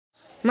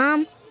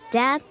Mom,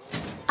 Dad,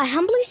 I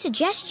humbly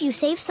suggest you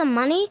save some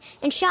money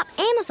and shop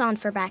Amazon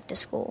for back to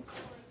school.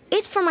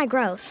 It's for my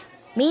growth,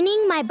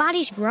 meaning my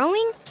body's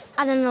growing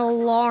at an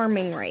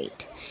alarming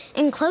rate.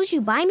 And clothes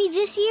you buy me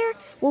this year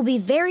will be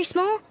very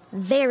small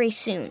very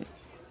soon.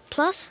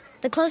 Plus,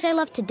 the clothes I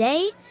love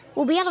today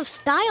will be out of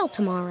style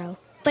tomorrow.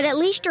 But at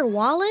least your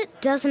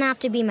wallet doesn't have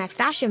to be my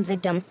fashion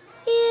victim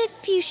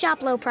if you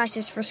shop low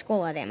prices for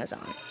school at Amazon.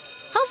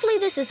 Hopefully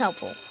this is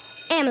helpful.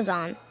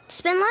 Amazon.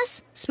 Spend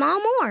less, smile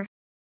more.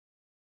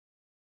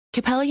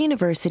 Capella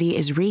University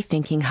is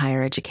rethinking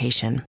higher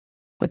education.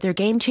 With their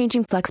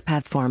game-changing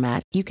FlexPath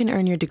format, you can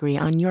earn your degree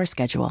on your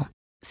schedule,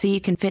 so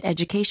you can fit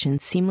education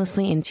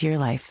seamlessly into your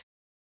life.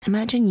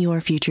 Imagine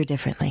your future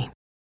differently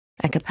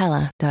at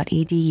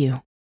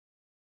capella.edu.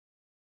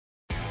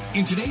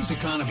 In today's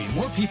economy,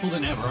 more people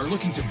than ever are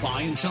looking to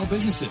buy and sell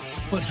businesses.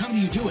 But how do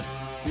you do it?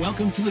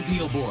 Welcome to the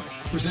Deal Board,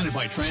 presented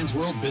by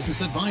Transworld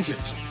Business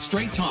Advisors.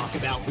 Straight talk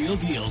about real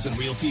deals and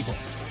real people.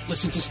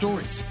 Listen to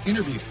stories,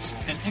 interviews,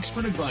 and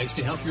expert advice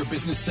to help your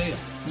business sale,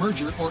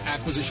 merger, or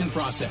acquisition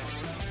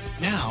process.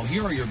 Now,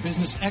 here are your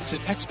business exit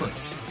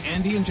experts,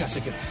 Andy and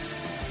Jessica.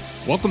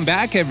 Welcome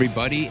back,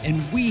 everybody.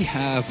 And we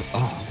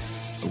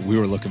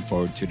were looking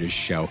forward to this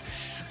show.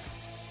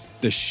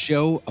 The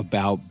show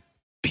about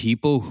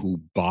people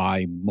who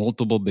buy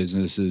multiple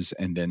businesses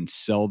and then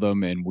sell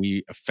them, and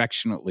we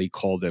affectionately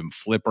call them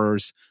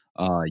flippers.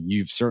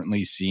 You've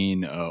certainly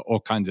seen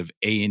all kinds of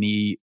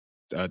A&E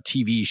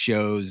TV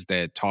shows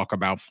that talk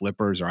about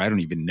flippers, or I don't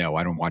even know.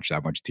 I don't watch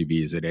that much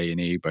TV. Is it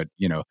A&E? But,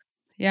 you know.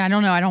 Yeah, I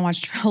don't know. I don't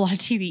watch a lot of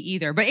TV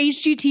either. But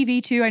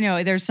HGTV too. I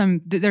know there's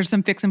some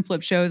fix and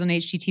flip shows on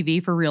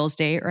HGTV for real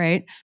estate,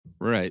 right?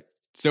 Right.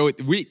 So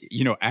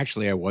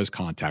actually I was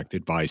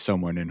contacted by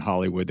someone in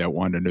Hollywood that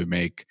wanted to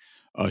make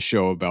a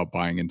show about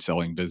buying and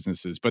selling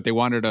businesses, but they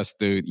wanted us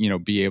to,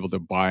 be able to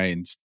buy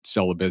and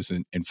sell a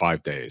business in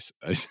 5 days.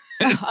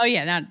 Oh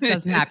yeah, that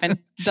doesn't happen.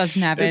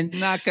 Doesn't happen. It's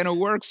not going to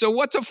work. So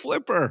what's a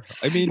flipper?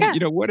 I mean,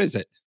 what is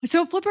it?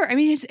 So a flipper, I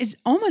mean, is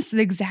almost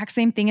the exact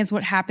same thing as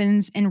what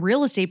happens in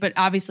real estate, but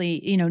obviously,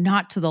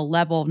 not to the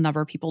level of number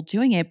of people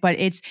doing it, but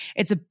it's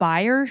a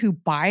buyer who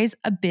buys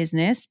a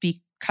business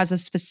because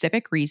of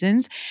specific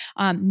reasons,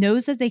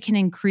 knows that they can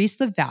increase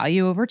the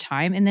value over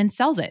time and then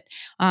sells it.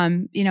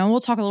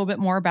 We'll talk a little bit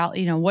more about,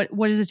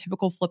 what does a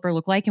typical flipper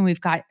look like? And we've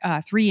got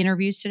 3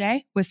 interviews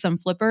today with some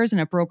flippers and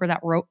a broker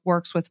that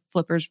works with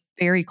flippers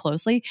very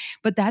closely.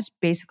 But that's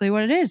basically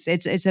what it is.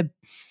 It's a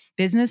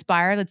business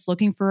buyer that's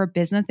looking for a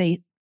business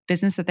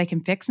that they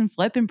can fix and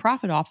flip and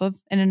profit off of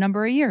in a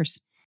number of years.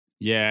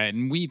 Yeah.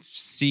 And we've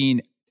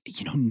seen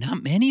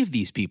not many of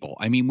these people.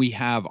 I mean, we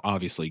have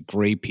obviously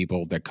great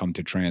people that come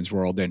to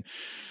Transworld. And,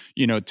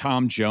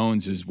 Tom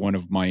Jones is one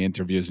of my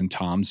interviews, and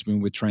Tom's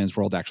been with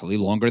Transworld actually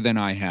longer than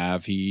I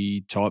have.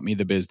 He taught me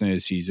the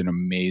business. He's an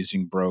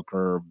amazing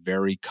broker,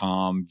 very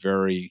calm,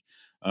 very,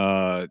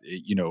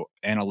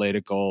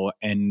 analytical,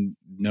 and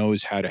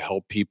knows how to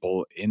help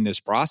people in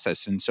this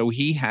process. And so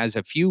he has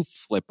a few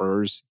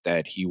flippers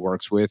that he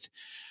works with.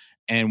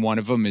 And one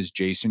of them is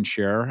Jason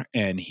Scher,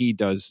 and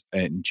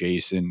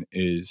Jason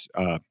is,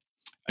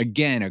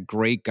 again, a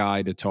great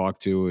guy to talk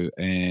to,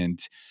 and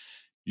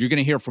you're going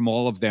to hear from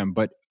all of them.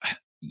 But,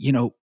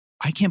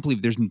 I can't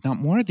believe there's not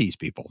more of these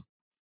people.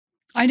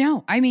 I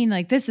know. I mean,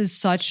 this is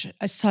such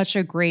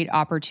a great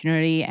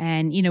opportunity.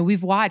 And,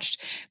 we've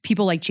watched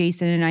people like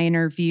Jason, and I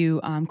interview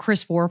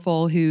Chris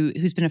Forful,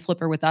 who's been a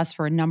flipper with us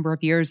for a number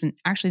of years and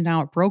actually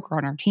now a broker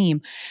on our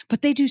team.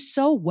 But they do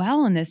so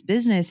well in this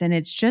business. And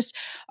it's just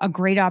a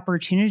great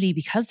opportunity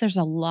because there's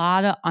a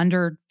lot of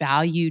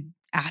undervalued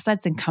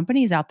assets and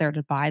companies out there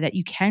to buy that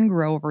you can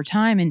grow over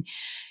time. And,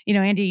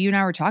 Andy, you and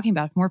I were talking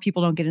about if more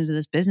people don't get into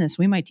this business,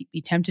 we might be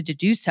tempted to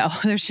do so.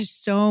 There's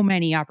just so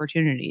many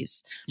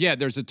opportunities. Yeah,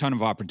 there's a ton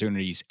of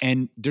opportunities,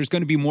 and there's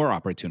going to be more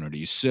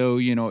opportunities. So,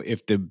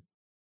 if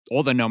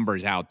all the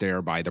numbers out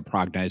there by the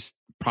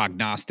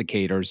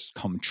prognosticators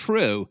come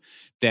true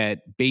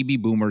that baby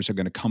boomers are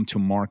going to come to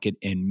market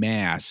en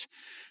masse,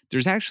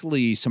 there's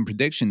actually some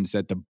predictions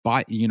that there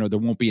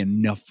won't be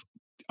enough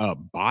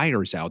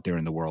buyers out there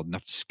in the world,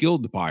 enough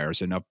skilled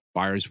buyers, enough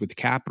buyers with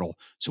capital.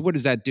 So what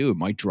does that do? It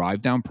might drive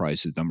down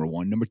prices, number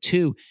one. Number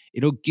two,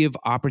 it'll give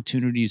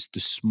opportunities to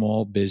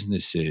small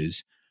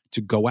businesses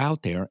to go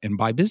out there and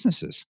buy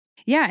businesses.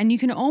 Yeah. And you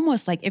can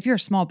almost if you're a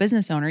small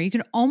business owner, you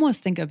can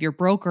almost think of your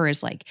broker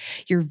as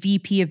your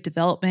VP of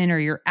development or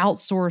your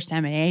outsourced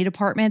M&A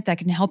department that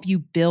can help you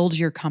build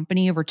your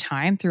company over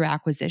time through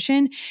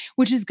acquisition,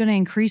 which is going to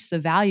increase the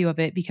value of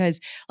it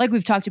because like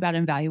we've talked about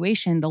in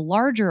valuation, the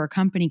larger a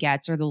company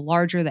gets or the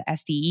larger the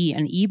SDE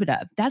and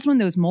EBITDA, that's when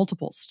those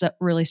multiples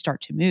really start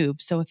to move.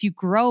 So if you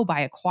grow by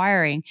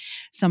acquiring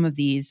some of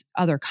these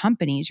other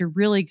companies, you're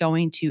really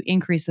going to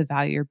increase the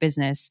value of your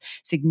business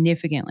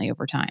significantly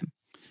over time.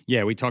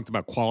 Yeah, we talked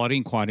about quality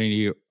and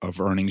quantity of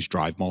earnings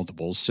drive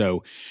multiples.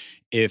 So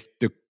if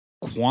the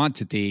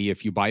quantity,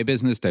 if you buy a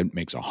business that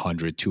makes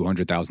 $100,000,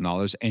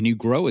 $200,000 and you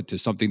grow it to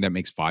something that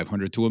makes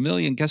 500 to $1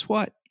 million, guess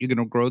what? You're going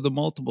to grow the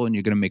multiple and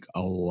you're going to make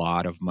a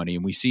lot of money.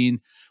 And we've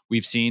seen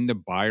the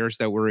buyers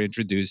that we're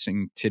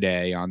introducing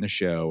today on the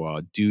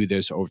show do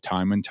this over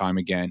time and time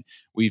again.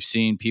 We've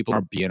seen people in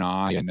our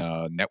BNI and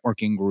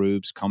networking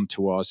groups come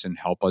to us and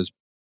help us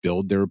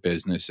build their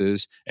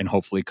businesses and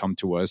hopefully come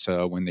to us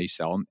when they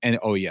sell them. And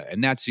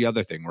and that's the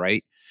other thing,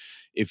 right?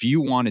 If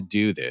you want to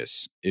do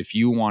this, if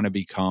you want to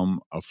become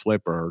a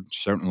flipper,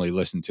 certainly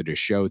listen to this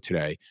show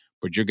today,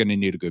 but you're going to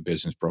need a good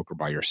business broker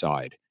by your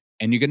side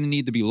and you're going to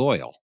need to be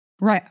loyal.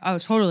 Right. Oh,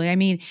 totally. I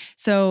mean,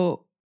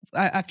 so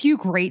a few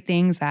great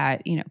things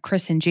that,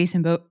 Chris and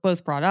Jason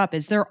both brought up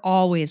is they're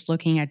always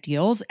looking at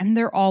deals and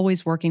they're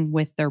always working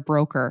with their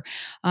broker.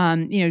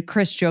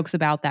 Chris jokes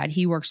about that.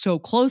 He works so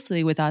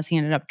closely with us. He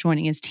ended up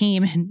joining his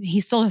team and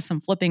he still does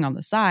some flipping on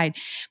the side.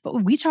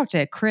 But we talked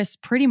to Chris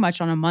pretty much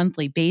on a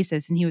monthly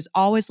basis and he was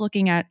always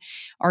looking at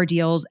our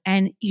deals.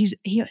 And he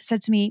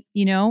said to me,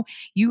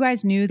 you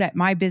guys knew that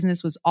my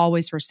business was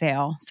always for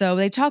sale. So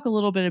they talk a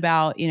little bit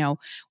about,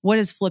 what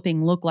does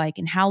flipping look like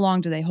and how long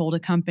do they hold a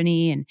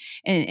company? And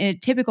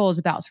typical is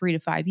about 3 to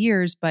 5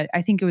 years. But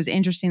I think it was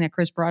interesting that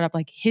Chris brought up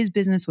like his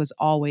business was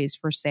always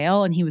for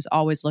sale and he was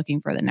always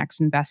looking for the next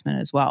investment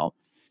as well.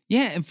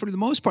 Yeah. And for the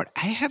most part,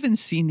 I haven't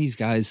seen these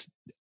guys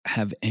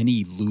have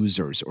any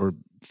losers or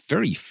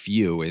very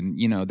few. And,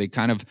 they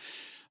kind of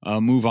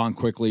move on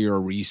quickly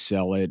or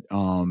resell it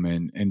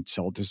and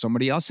sell it to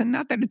somebody else. And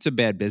not that it's a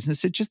bad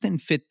business, it just didn't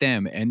fit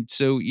them. And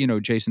so,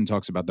 Jason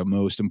talks about the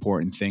most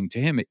important thing to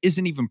him. It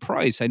isn't even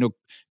price. I know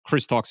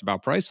Chris talks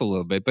about price a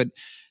little bit, but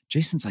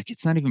Jason's like,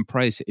 it's not even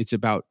price. It's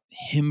about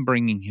him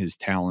bringing his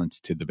talents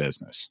to the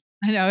business.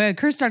 I know.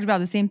 Chris talked about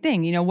the same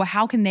thing.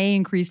 How can they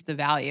increase the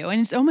value? And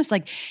it's almost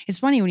like, it's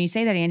funny when you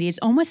say that, Andy, it's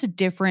almost a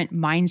different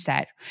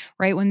mindset,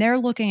 right? When they're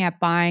looking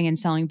at buying and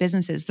selling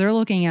businesses, they're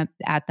looking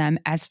at them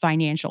as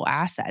financial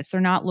assets.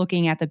 They're not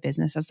looking at the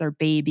business as their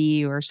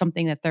baby or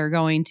something that they're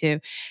going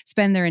to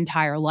spend their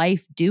entire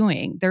life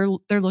doing. They're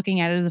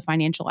looking at it as a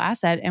financial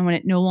asset. And when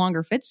it no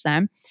longer fits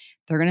them,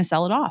 they're going to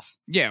sell it off.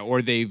 Yeah,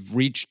 or they've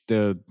reached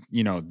the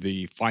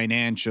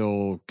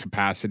financial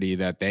capacity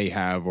that they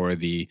have, or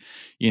the,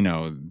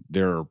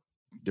 their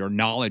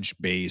knowledge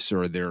base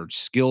or their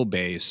skill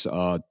base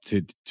to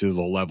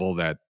the level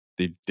that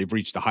they've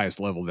reached the highest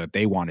level that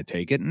they want to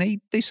take it, and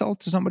they sell it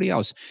to somebody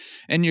else.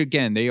 And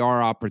again, they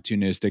are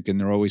opportunistic, and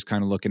they're always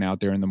kind of looking out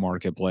there in the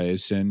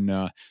marketplace, and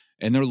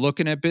they're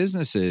looking at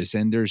businesses,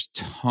 and there's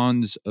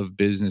tons of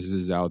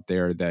businesses out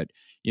there that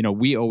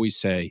we always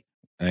say,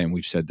 and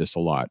we've said this a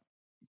lot.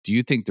 Do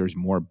you think there's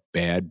more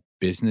bad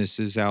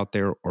businesses out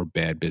there or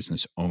bad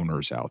business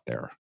owners out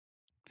there?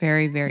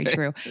 Very, very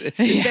true.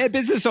 Bad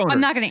business owners. I'm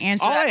not going to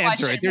answer that question. I'll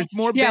answer it. There's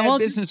more bad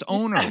business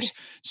owners.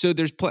 So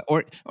there's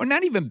or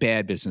not even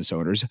bad business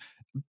owners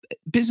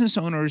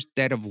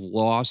that have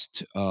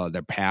lost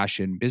their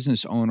passion,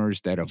 business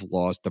owners that have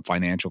lost the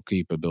financial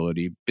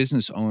capability,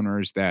 business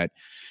owners that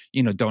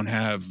don't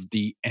have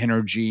the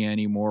energy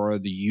anymore or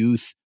the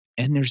youth.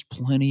 And there's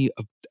plenty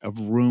of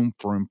room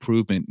for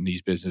improvement in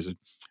these businesses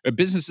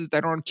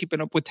that aren't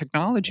keeping up with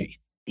technology.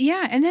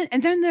 Yeah.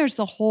 And then there's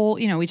the whole,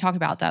 we talk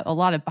about that. A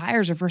lot of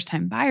buyers are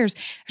first-time buyers.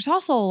 There's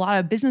also a lot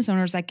of business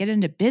owners that get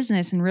into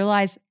business and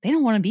realize they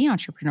don't want to be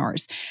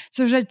entrepreneurs.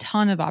 So there's a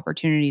ton of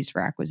opportunities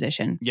for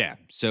acquisition. Yeah.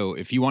 So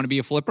if you want to be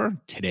a flipper,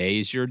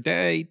 today's your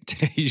day.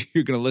 Today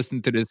you're going to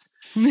listen to this.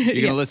 You're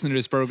going to listen to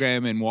this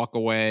program and walk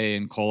away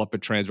and call up a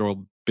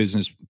Transworld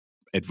Business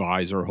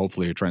Advisor,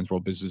 hopefully a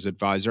Transworld Business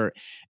Advisor,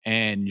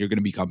 and you're going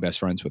to become best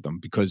friends with them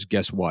because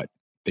guess what?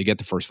 They get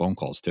the first phone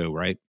calls too,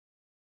 right?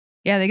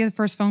 Yeah, they get the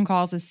first phone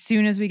calls as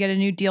soon as we get a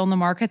new deal in the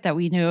market that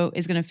we know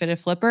is going to fit a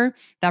flipper.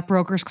 That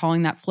broker's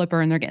calling that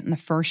flipper and they're getting the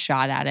first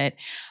shot at it.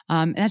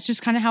 And that's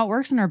just kind of how it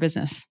works in our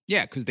business.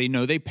 Yeah, because they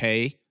know they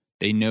pay,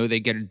 they know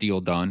they get a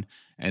deal done,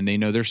 and they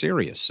know they're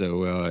serious.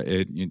 So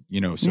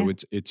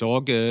it's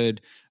all good.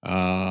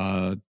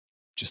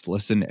 Just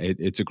listen.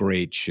 It's a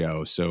great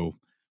show. So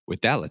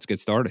with that, let's get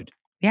started.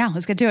 Yeah,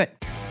 let's get to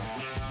it.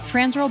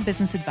 Transworld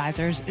Business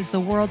Advisors is the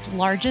world's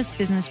largest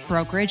business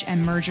brokerage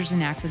and mergers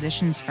and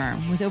acquisitions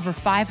firm with over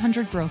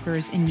 500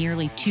 brokers in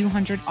nearly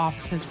 200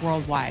 offices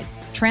worldwide.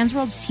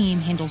 Transworld's team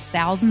handles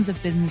thousands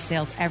of business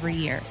sales every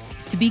year.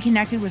 To be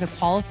connected with a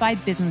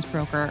qualified business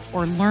broker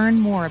or learn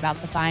more about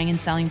the buying and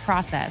selling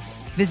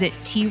process, visit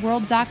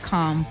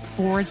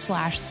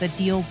tworld.com/the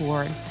deal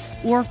board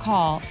or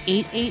call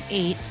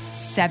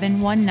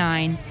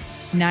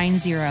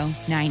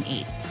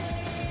 888-719-9098.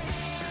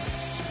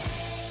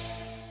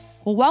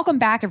 Well, welcome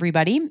back,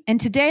 everybody. And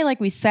today, like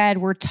we said,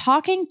 we're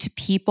talking to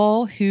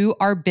people who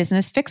are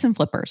business fix and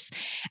flippers.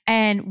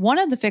 And one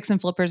of the fix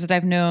and flippers that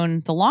I've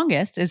known the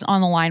longest is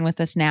on the line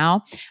with us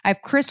now. I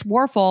have Chris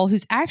Warfel,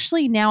 who's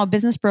actually now a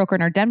business broker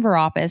in our Denver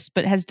office,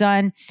 but has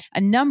done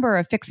a number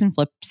of fix and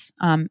flips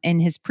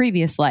in his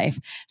previous life.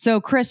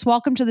 So, Chris,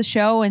 welcome to the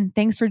show, and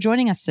thanks for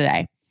joining us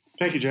today.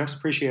 Thank you, Jess.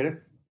 Appreciate it.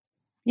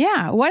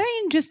 Yeah. Why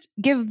don't you just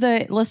give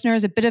the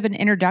listeners a bit of an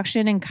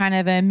introduction and kind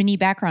of a mini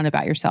background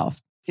about yourself?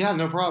 Yeah,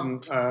 no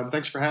problem.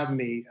 Thanks for having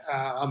me.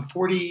 I'm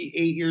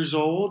 48 years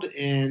old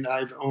and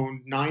I've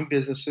owned 9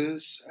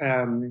 businesses.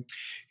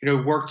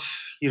 Worked,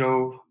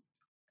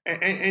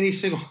 any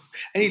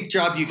any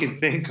job you can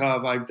think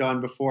of I've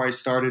done before I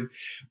started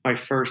my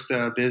first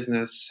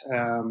business.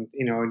 And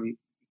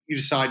you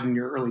decide in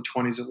your early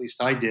 20s, at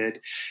least I did,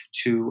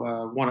 to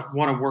want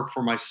to work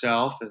for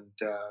myself and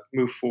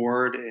move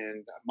forward.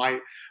 And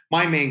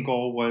my main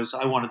goal was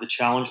I wanted to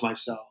challenge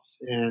myself.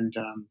 And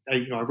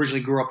I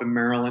originally grew up in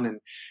Maryland and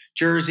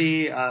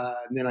Jersey, and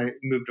then I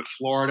moved to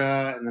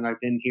Florida, and then I've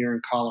been here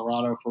in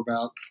Colorado for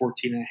about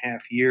 14 and a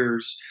half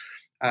years.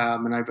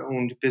 And I've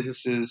owned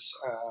businesses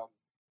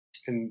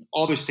in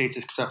all those states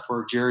except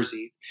for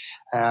Jersey.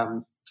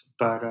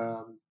 But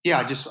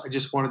I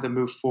just wanted to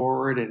move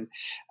forward and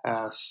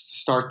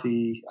start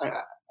the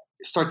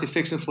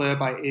fix and flip.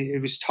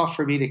 It was tough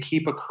for me to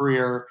keep a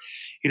career,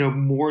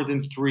 more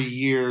than 3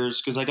 years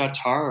because I got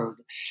tired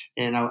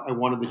and I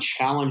wanted to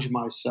challenge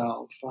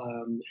myself.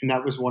 And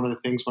that was one of the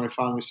things when I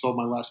finally sold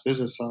my last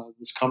business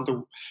was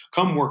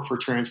come work for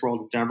Transworld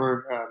in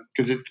Denver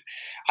because if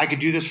I could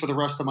do this for the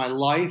rest of my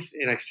life,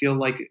 and I feel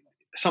like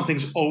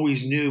something's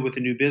always new with a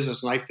new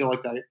business. And I feel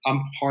like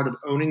I'm part of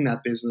owning that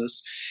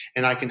business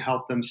and I can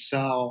help them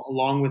sell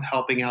along with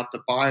helping out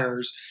the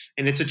buyers.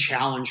 And it's a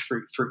challenge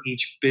for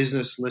each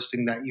business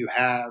listing that you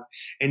have,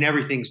 and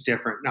everything's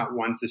different. Not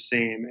one's the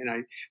same.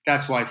 And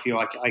that's why I feel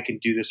like I can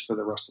do this for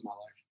the rest of my life.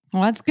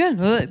 Well, that's good.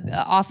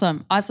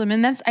 Awesome.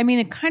 And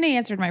it kind of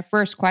answered my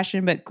first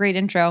question, but great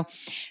intro.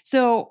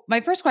 So my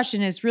first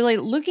question is really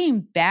looking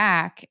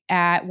back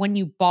at when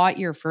you bought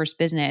your first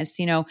business,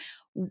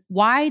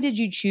 why did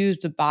you choose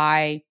to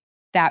buy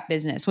that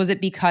business? Was it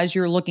because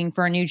you're looking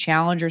for a new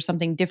challenge or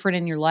something different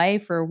in your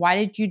life? Or why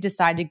did you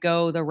decide to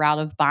go the route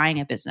of buying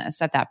a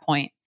business at that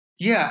point?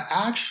 Yeah,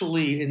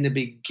 actually, in the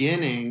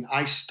beginning,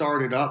 I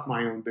started up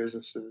my own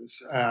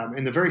businesses.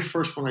 And the very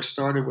first one I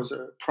started was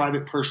a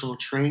private personal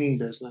training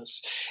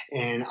business.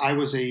 And I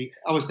was the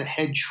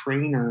head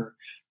trainer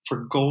for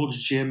Gold's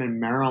Gym in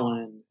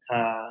Maryland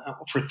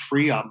for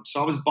 3 of them.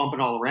 So I was bumping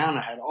all around.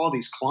 I had all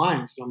these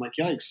clients, and I'm like,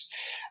 yikes,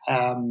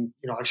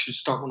 I should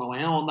start one of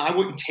my own. I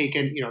wouldn't take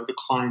in, the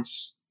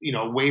clients,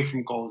 away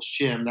from Gold's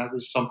Gym. That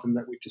was something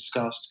that we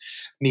discussed,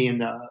 me and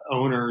the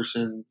owners,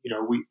 and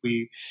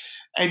we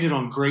ended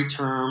on great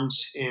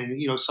terms. And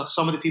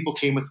some of the people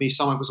came with me.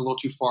 Some it was a little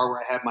too far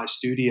where I had my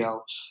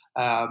studio.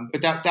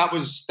 But that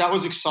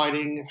was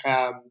exciting.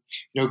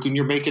 When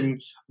you're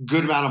making a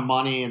good amount of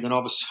money and then all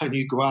of a sudden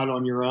you go out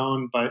on your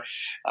own. But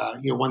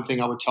one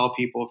thing I would tell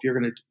people, if you're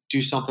going to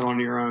do something on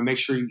your own, make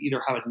sure you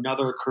either have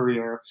another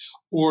career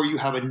or you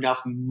have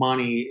enough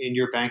money in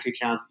your bank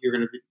account that you're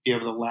going to be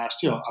able to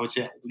last, I would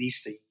say at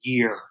least a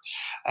year.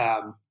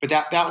 But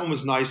that one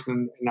was nice.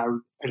 And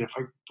if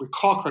I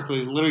recall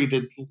correctly, literally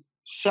the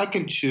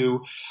second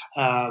 2,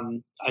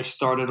 I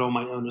started on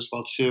my own as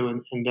well too.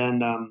 And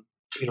then,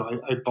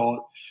 I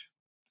bought,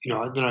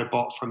 then I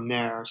bought from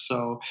there.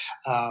 So,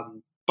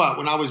 but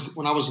when I was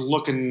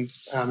looking,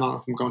 I don't know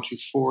if I'm going too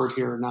forward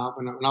here or not.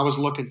 When I was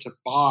looking to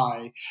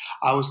buy,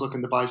 I was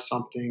looking to buy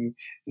something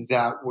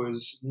that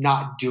was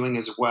not doing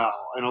as well.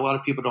 And a lot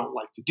of people don't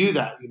like to do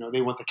that.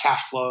 They want the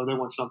cash flow. They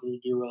want something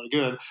to do really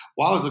good.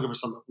 Well, I was looking for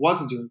something that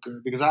wasn't doing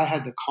good because I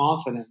had the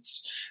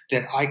confidence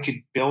that I could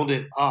build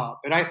it up.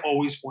 And I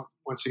always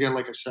once again,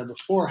 like I said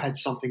before, had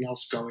something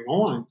else going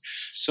on.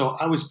 So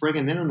I was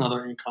bringing in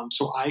another income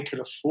so I could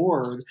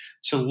afford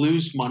to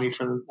lose money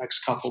for the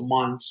next couple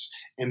months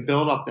and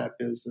build up that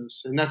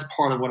business. And that's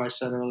part of what I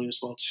said earlier as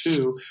well,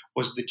 too,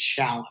 was the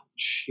challenge.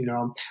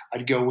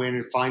 I'd go in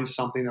and find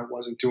something that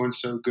wasn't doing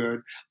so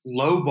good,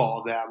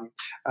 lowball them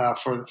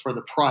for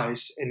the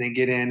price, and then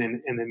get in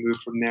and then move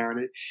from there.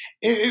 And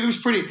it was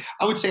pretty,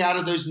 I would say out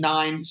of those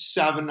 9,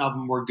 7 of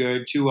them were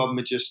good. 2 of them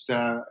are just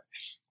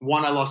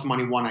one I lost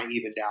money, one I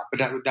evened out, but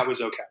that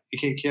was okay.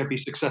 You can't be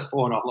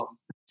successful in all of them.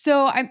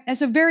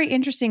 So very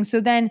interesting. So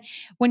then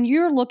when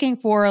you're looking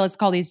for, let's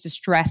call these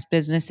distressed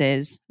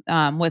businesses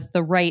with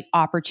the right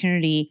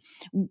opportunity,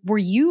 were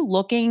you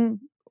looking,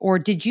 or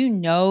did you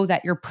know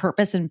that your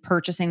purpose in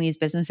purchasing these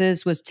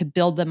businesses was to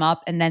build them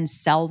up and then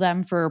sell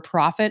them for a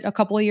profit a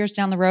couple of years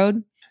down the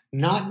road?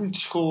 Not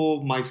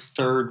until my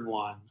third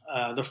one.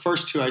 The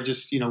first 2, I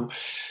just,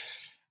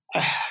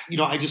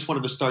 I just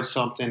wanted to start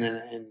something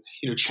and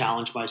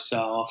challenge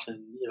myself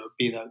and,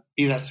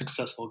 be that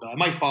successful guy.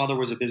 My father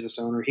was a business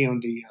owner. He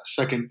owned the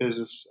second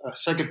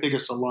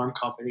biggest alarm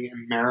company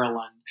in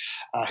Maryland.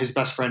 His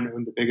best friend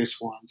owned the biggest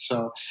one.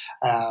 So,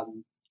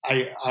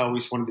 I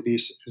always wanted to be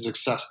as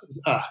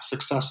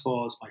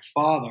successful as my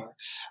father.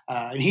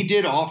 And he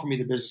did offer me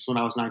the business when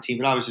I was 19,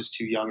 but I was just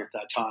too young at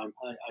that time.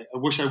 I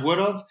wish I would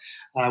have.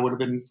 I would have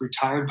been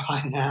retired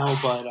by now,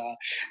 but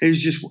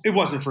it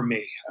wasn't for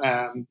me.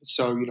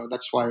 So,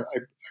 that's why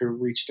I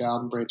reached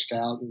out and branched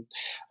out and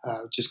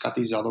just got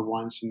these other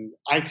ones. And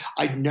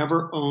I'd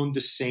never owned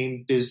the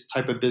same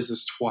type of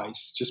business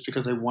twice just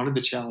because I wanted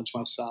to challenge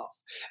myself.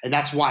 And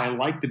that's why I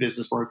like the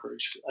business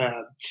brokerage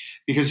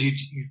because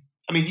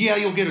I mean, yeah,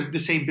 you'll get the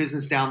same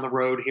business down the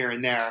road here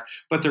and there,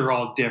 but they're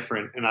all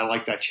different. And I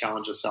like that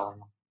challenge of selling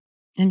them.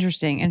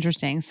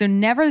 Interesting. So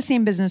never the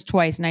same business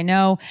twice. And I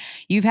know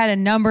you've had a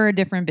number of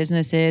different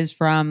businesses,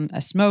 from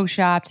a smoke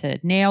shop to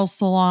nail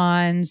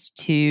salons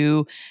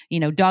to,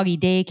 doggy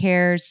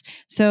daycares.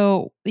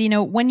 So,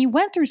 when you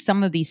went through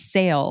some of these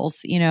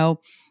sales,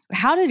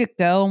 how did it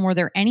go? And were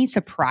there any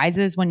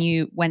surprises when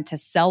you went to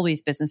sell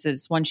these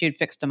businesses once you'd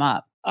fixed them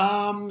up?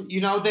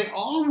 They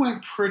all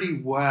went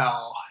pretty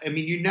well. I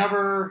mean, you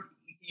never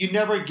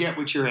get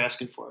what you're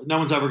asking for. No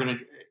one's ever going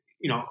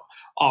to,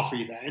 offer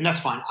you that. And that's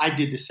fine. I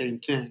did the same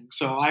thing.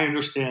 So I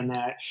understand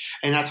that.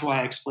 And that's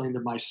why I explained to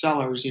my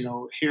sellers,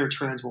 here at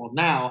Transworld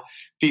now,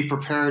 be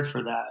prepared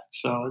for that.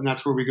 So, and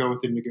that's where we go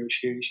with the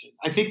negotiation.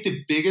 I think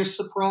the biggest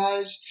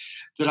surprise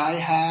that I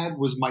had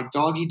was my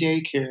doggy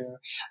daycare.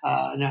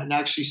 And I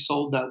actually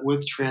sold that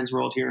with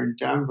Transworld here in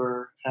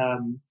Denver.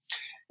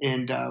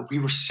 And we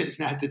were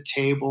sitting at the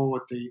table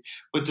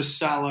with the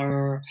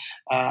seller,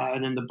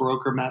 and then the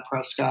broker, Matt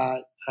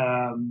Prescott,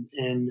 and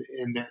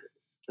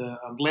the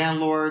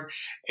landlord,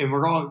 and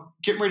we're all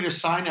getting ready to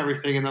sign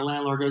everything. And the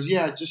landlord goes,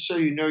 "Yeah, just so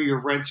you know,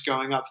 your rent's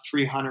going up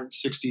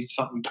 $360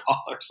 something."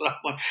 And I'm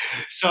like,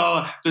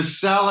 so the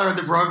seller and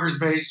the broker's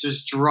face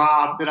just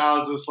dropped, and I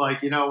was just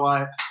like, you know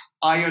what?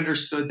 I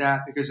understood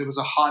that because it was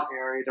a hot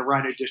area, the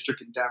Rhino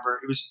District in Denver.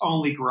 It was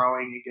only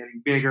growing and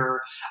getting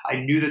bigger. I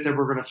knew that they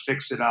were going to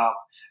fix it up.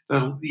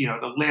 The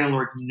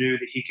landlord knew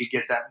that he could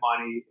get that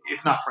money,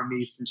 if not from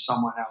me, from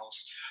someone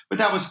else. But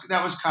that was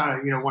kind of,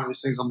 one of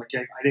those things. I'm like,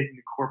 I didn't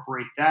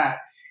incorporate that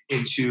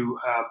into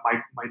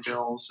my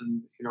bills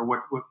and,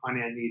 what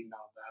money I need and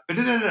all that. But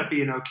it ended up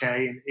being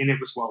okay, and it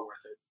was well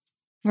worth it.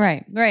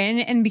 Right.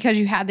 And because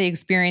you had the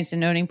experience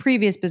in owning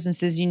previous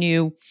businesses, you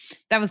knew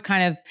that was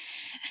kind of,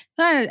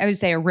 I would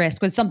say a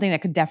risk, but something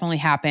that could definitely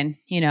happen,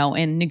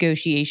 in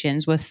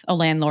negotiations with a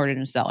landlord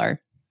and a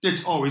seller.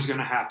 It's always going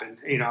to happen.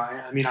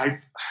 I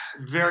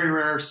very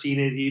rare seen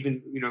it,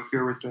 even, if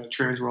you're with the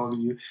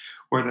Transworld,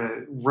 where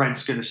the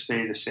rent's going to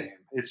stay the same.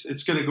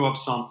 It's going to go up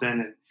something.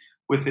 And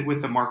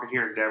with the market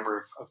here in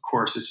Denver, of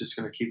course, it's just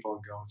going to keep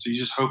on going. So you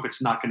just hope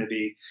it's not going to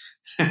be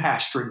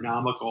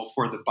astronomical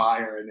for the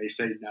buyer and they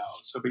say no.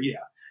 So, but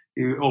yeah,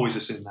 you always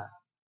assume that.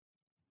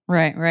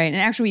 Right. And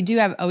actually, we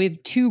have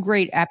two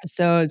great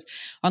episodes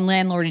on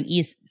landlord and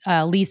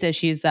lease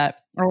issues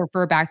that I'll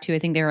refer back to. I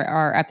think there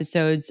are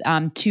episodes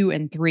 2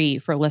 and 3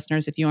 for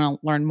listeners if you want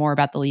to learn more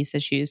about the lease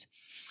issues.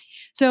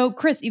 So,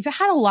 Chris, you've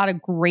had a lot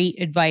of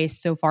great advice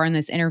so far in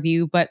this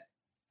interview, but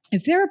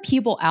if there are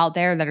people out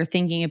there that are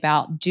thinking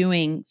about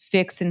doing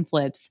fix and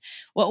flips,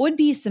 what would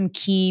be some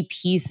key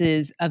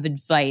pieces of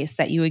advice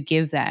that you would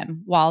give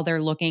them while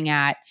they're looking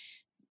at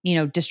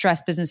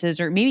distressed businesses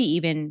or maybe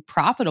even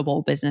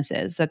profitable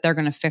businesses that they're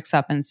going to fix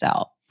up and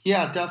sell?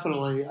 Yeah,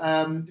 definitely.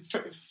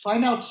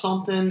 Find out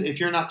something. If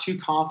you're not too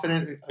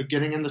confident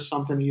getting into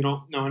something you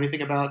don't know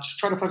anything about, just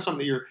try to find something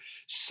that you're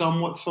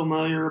somewhat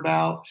familiar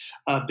about,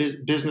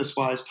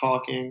 business-wise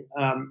talking.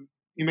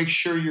 You make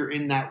sure you're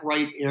in that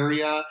right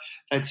area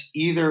that's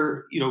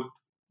either,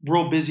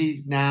 real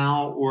busy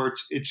now, or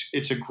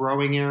it's a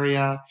growing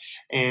area.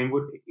 And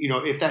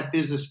if that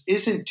business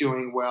isn't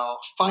doing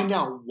well, find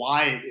out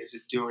why it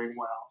isn't doing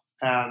well.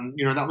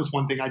 That was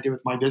one thing I did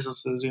with my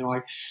businesses.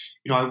 I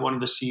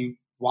wanted to see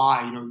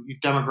why,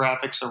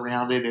 demographics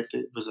around it, if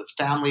it was a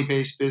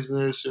family-based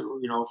business, or,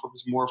 if it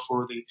was more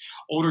for the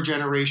older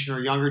generation or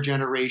younger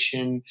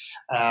generation,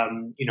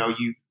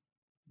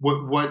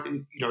 what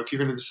if you're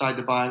going to decide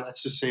to buy,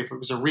 let's just say if it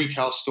was a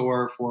retail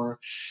store for,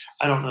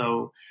 I don't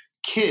know,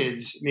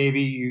 kids,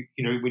 maybe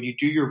when you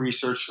do your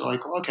research, you're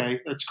like,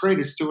 okay, that's great,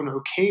 it's doing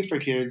okay for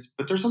kids,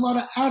 but there's a lot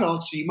of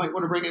adults, so you might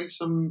want to bring in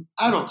some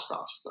adult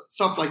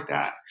stuff like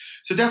that.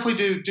 So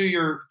definitely do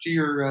your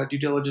due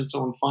diligence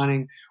on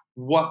finding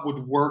what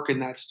would work in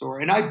that store.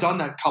 And I've done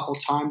that a couple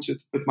times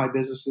with my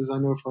businesses. I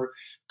know for a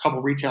couple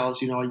of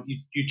retailers, you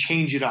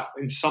change it up,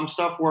 and some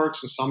stuff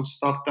works and some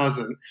stuff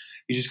doesn't.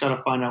 You just got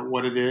to find out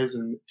what it is,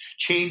 and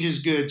change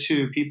is good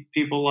too.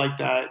 People like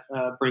that,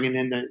 bringing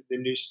in the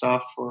new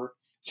stuff or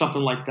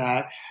something like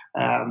that.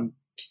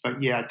 But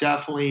yeah,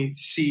 definitely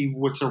see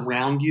what's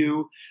around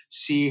you,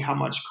 see how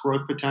much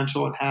growth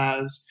potential it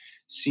has,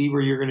 see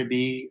where you're going to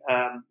be,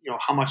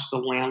 how much the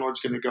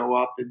landlord's going to go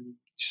up in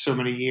so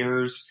many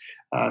years,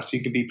 so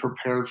you can be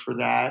prepared for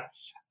that.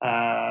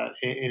 And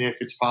if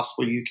it's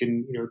possible, you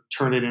can,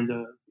 turn it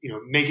into,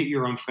 make it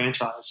your own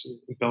franchise and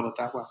build it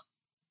that way.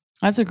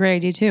 That's a great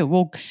idea too.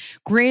 Well,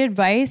 great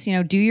advice.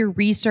 Do your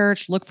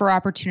research, look for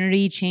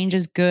opportunity, change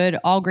is good,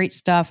 all great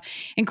stuff.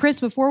 And Chris,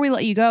 before we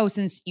let you go,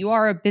 since you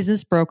are a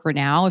business broker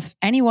now, if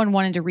anyone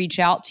wanted to reach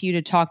out to you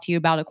to talk to you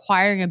about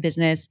acquiring a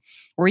business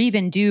or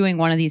even doing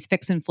one of these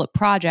fix and flip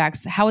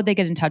projects, how would they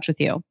get in touch with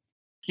you?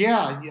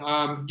 Yeah,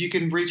 you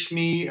can reach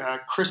me,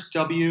 Chris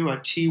W.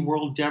 at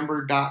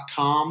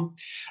tworlddenver.com.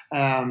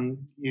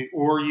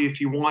 Or if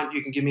you want,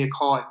 you can give me a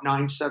call at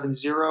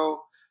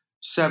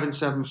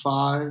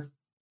 970-775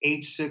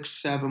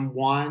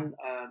 8671.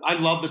 I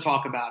love to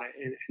talk about it.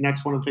 And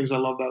that's one of the things I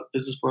love about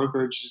business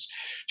brokerage is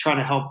trying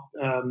to help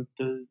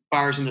the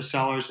buyers and the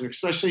sellers. And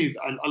especially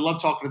I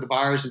love talking to the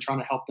buyers and trying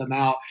to help them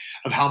out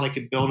of how they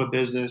could build a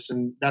business.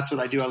 And that's what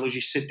I do. I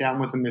usually sit down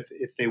with them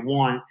if they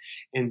want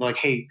and like,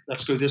 hey,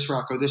 let's go this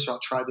route,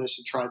 try this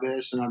and try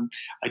this. And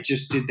I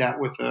just did that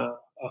with a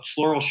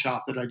floral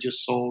shop that I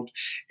just sold.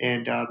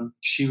 And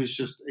she was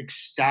just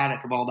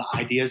ecstatic of all the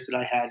ideas that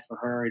I had for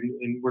her.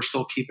 And we're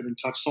still keeping in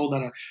touch. Sold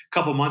that a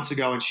couple months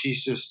ago, and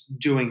she's just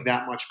doing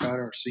that much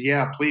better. So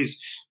yeah, please,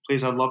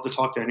 I'd love to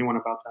talk to anyone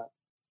about that.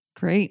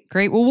 Great.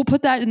 Well, we'll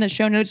put that in the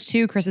show notes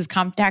too, Chris's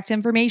contact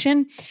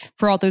information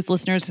for all those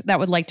listeners that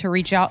would like to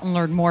reach out and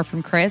learn more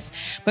from Chris.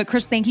 But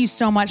Chris, thank you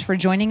so much for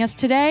joining us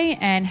today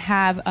and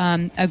have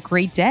a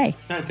great day.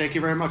 Yeah, thank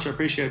you very much. I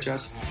appreciate it,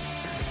 Jess.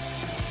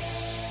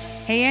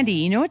 Hey, Andy,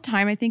 you know what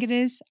time I think it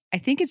is? I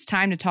think it's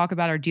time to talk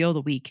about our deal of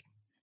the week.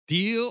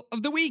 Deal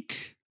of the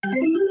week.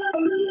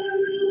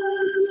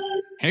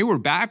 Hey, we're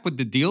back with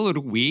the deal of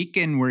the week,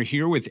 and we're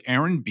here with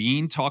Erin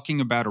Bean talking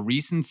about a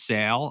recent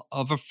sale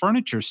of a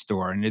furniture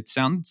store. And it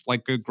sounds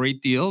like a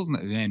great deal.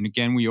 And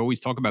again, we always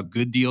talk about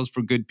good deals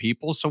for good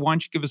people. So why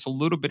don't you give us a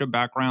little bit of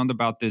background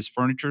about this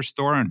furniture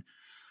store and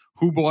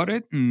who bought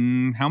it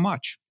and how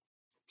much?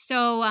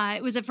 So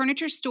it was a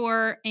furniture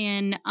store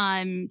in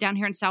down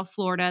here in South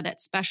Florida that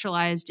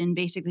specialized in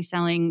basically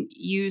selling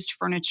used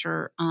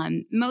furniture,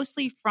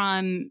 mostly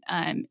from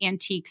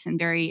antiques and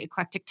very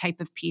eclectic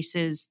type of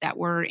pieces that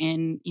were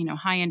in,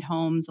 high-end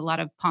homes, a lot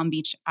of Palm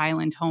Beach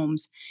Island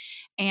homes,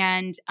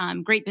 and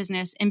great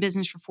business, in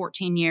business for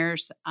 14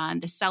 years.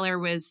 The seller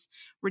was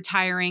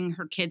retiring.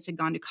 Her kids had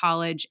gone to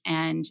college,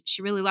 and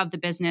she really loved the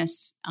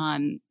business,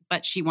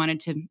 but she wanted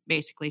to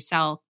basically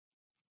sell.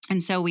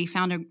 And so we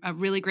found a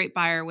really great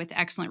buyer with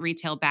excellent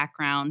retail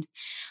background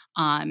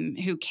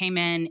who came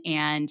in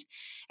and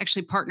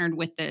actually partnered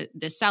with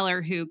the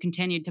seller who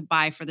continued to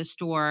buy for the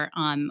store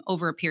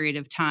over a period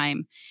of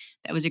time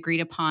that was agreed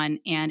upon.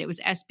 And it was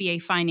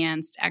SBA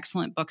financed,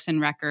 excellent books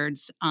and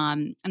records.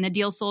 And the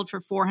deal sold for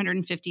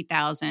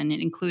 $450,000.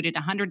 It included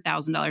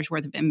 $100,000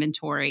 worth of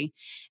inventory.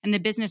 And the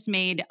business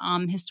made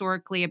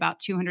historically about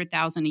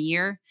 $200,000 a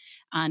year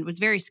and was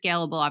very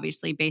scalable,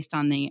 obviously, based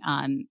on the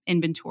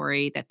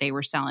inventory that they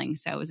were selling.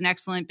 So it was an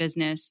excellent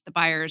business. The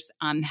buyers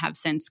have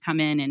since come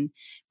in and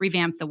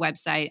revamped the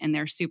website, and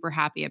they're super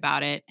happy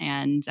about it.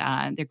 And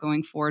they're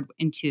going forward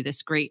into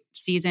this great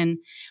season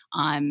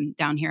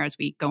down here as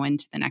we go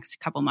into the next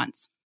couple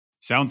months.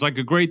 Sounds like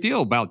a great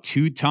deal. About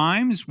 2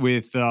 times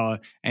with, and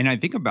I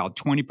think about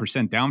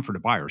 20% down for the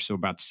buyer. So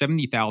about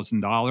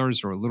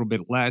 $70,000 or a little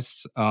bit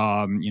less,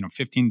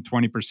 15 to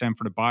 20%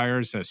 for the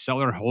buyers. A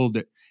seller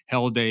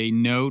held a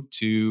note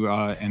to,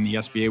 and the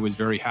SBA was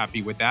very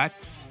happy with that.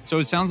 So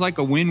it sounds like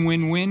a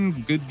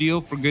win-win-win, good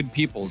deal for good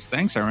peoples.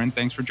 Thanks, Erin.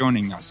 Thanks for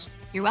joining us.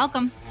 You're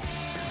welcome.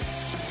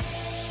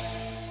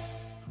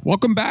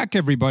 Welcome back,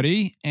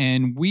 everybody.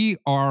 And we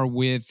are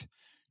with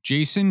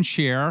Jason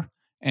Scher,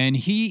 and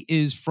he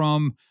is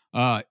from,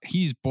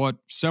 he's bought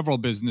several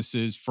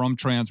businesses from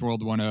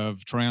Transworld, one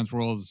of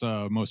Transworld's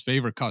most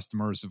favorite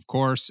customers, of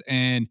course.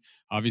 And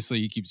obviously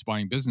he keeps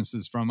buying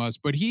businesses from us,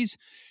 but he's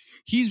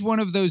one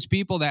of those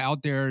people that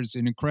out there is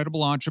an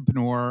incredible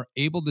entrepreneur,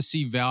 able to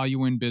see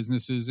value in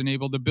businesses and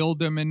able to build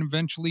them and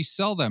eventually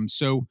sell them.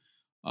 So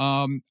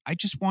I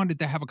just wanted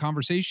to have a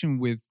conversation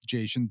with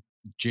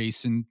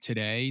Jason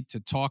today to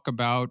talk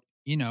about,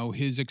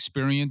 his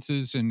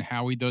experiences and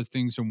how he does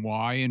things and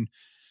why.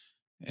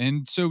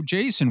 And so,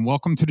 Jason,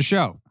 welcome to the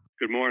show.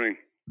 Good morning.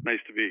 Nice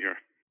to be here.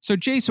 So,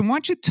 Jason, why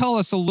don't you tell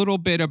us a little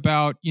bit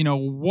about,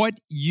 what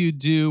you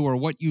do or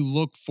what you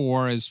look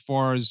for as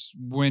far as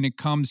when it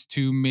comes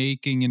to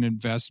making an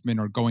investment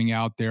or going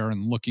out there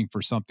and looking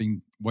for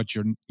something,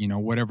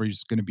 whatever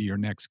is going to be your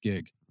next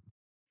gig?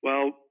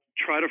 Well,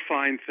 try to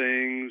find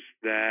things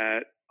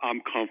that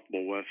I'm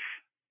comfortable with.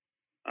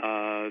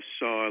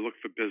 So I look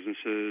for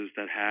businesses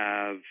that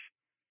have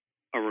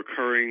a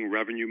recurring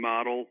revenue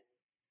model,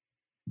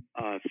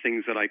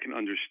 things that I can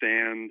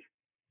understand,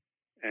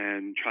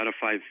 and try to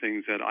find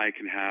things that I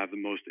can have the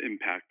most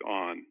impact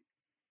on.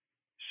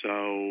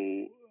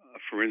 So,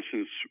 for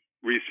instance,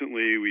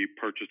 recently we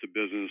purchased a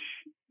business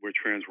where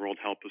Transworld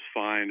helped us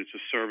find. It's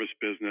a service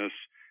business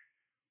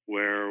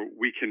where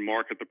we can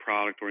market the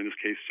product, or in this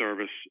case,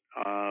 service,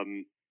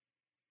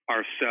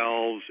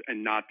 ourselves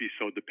and not be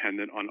so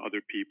dependent on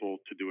other people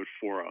to do it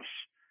for us.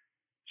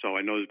 So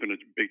I know there's been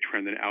a big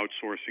trend in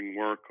outsourcing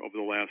work over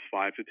the last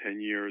 5 to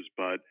 10 years,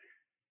 but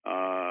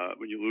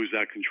when you lose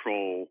that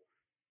control,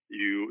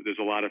 there's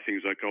a lot of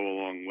things that go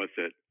along with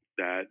it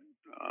that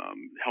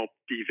help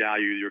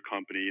devalue your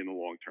company in the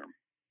long term.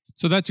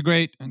 So that's a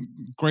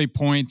great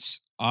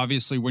points.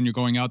 Obviously, when you're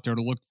going out there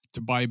to look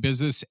to buy a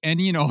business, and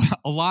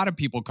a lot of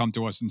people come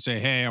to us and say,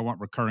 "Hey, I want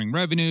recurring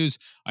revenues.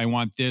 I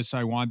want this.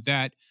 I want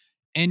that."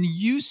 And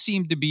you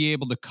seem to be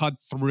able to cut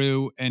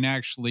through and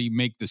actually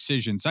make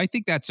decisions. I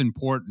think that's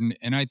important,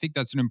 and I think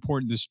that's an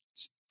important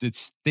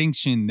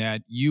distinction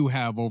that you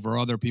have over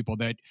other people.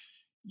 That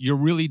you're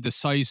really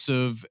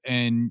decisive,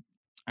 and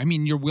I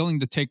mean, you're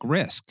willing to take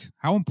risk.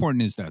 How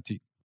important is that to you?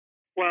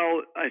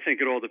 Well, I think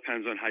it all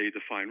depends on how you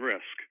define risk.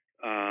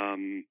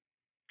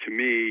 To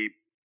me,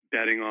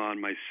 betting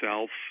on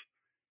myself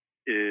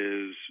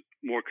is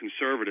more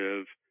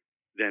conservative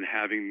than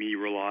having me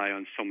rely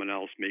on someone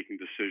else making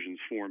decisions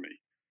for me.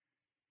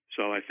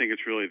 So I think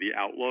it's really the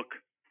outlook,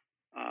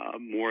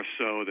 more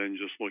so than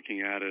just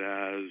looking at it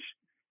as,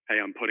 hey,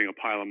 I'm putting a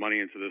pile of money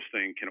into this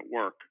thing. Can it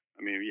work?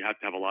 I mean, you have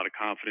to have a lot of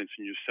confidence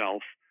in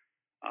yourself.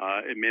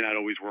 It may not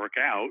always work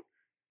out.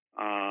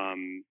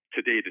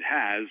 To date, it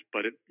has,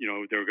 but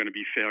there are going to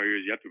be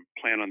failures. You have to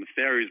plan on the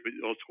failures. But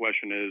the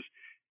question is,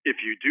 if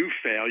you do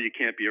fail, you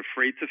can't be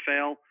afraid to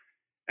fail,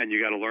 and you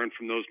got to learn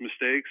from those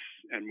mistakes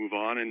and move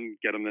on and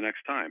get them the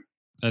next time.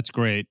 That's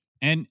great.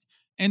 And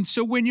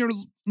so when you're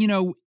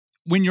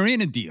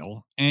in a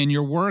deal and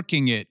you're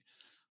working it,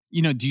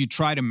 do you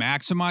try to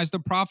maximize the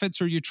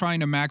profits, or are you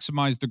trying to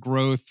maximize the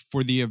growth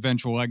for the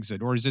eventual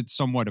exit, or is it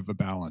somewhat of a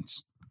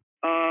balance?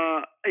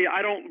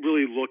 I don't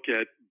really look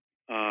at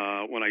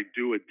when I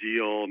do a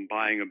deal and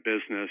buying a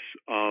business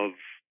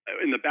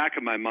in the back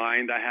of my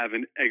mind, I have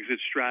an exit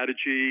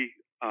strategy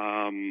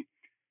of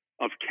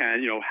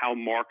how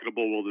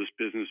marketable will this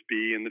business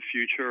be in the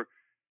future?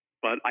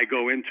 But I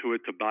go into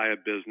it to buy a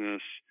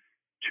business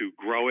to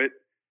grow it.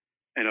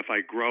 And if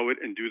I grow it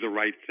and do the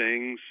right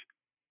things,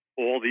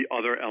 all the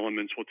other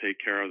elements will take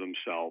care of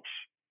themselves.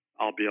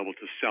 I'll be able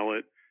to sell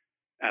it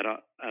at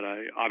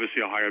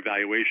obviously a higher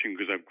valuation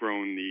because I've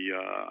grown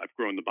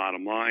the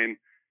bottom line.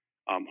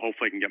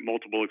 Hopefully I can get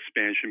multiple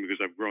expansion because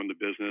I've grown the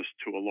business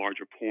to a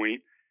larger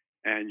point,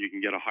 and you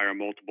can get a higher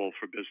multiple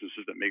for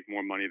businesses that make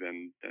more money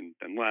than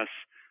less.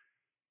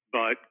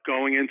 But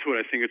going into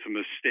it, I think it's a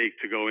mistake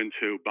to go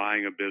into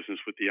buying a business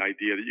with the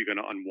idea that you're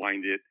going to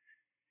unwind it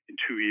in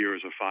 2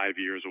 years or 5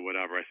 years or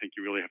whatever. I think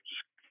you really have to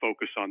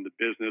focus on the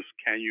business.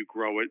 Can you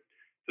grow it?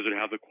 Does it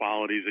have the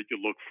qualities that you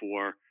look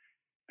for?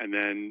 And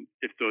then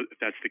if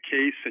that's the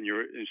case and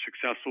you're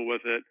successful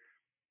with it,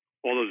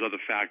 all those other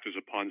factors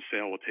upon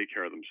sale will take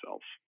care of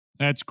themselves.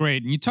 That's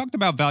great. And you talked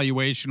about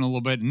valuation a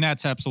little bit, and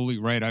that's absolutely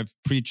right. I've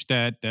preached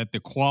that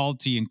the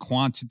quality and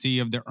quantity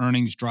of the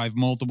earnings drive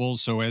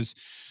multiples. So as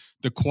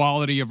the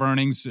quality of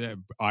earnings,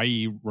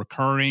 i.e.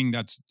 recurring,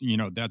 that's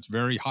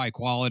very high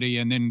quality.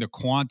 And then the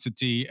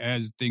quantity,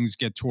 as things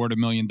get toward $1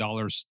 million,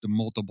 the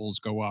multiples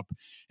go up.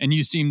 And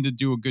you seem to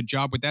do a good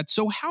job with that.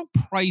 So how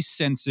price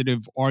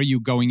sensitive are you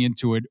going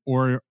into it,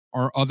 or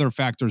are other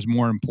factors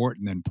more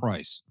important than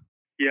price?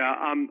 Yeah,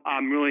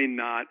 I'm really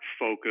not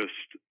focused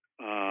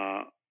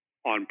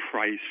on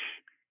price.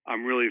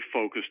 I'm really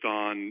focused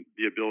on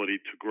the ability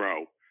to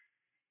grow.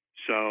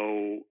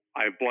 So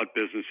I bought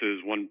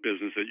businesses. One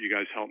business that you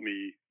guys helped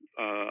me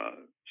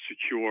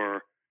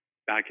secure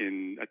back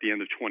at the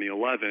end of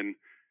 2011,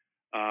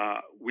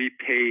 we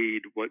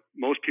paid what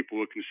most people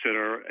would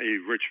consider a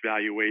rich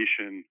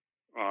valuation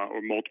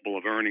or multiple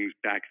of earnings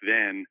back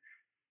then.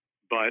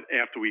 But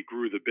after we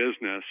grew the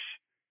business,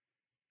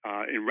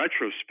 in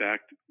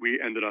retrospect, we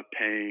ended up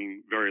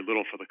paying very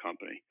little for the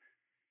company.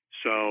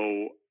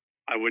 So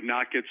I would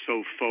not get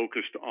so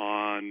focused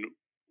on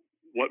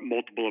what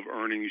multiple of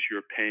earnings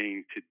you're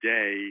paying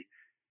today.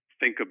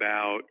 Think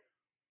about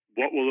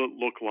what will it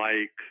look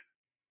like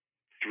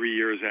 3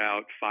 years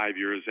out, 5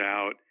 years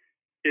out,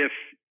 and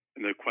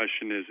the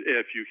question is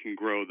if you can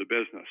grow the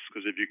business.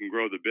 Because if you can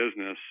grow the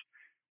business,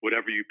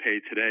 whatever you pay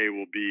today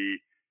will be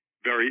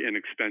very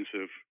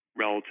inexpensive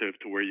relative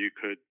to where you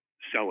could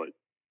sell it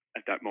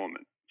at that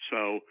moment.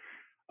 So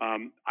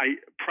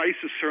price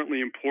is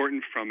certainly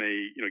important from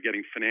a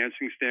getting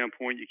financing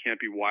standpoint. You can't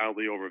be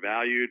wildly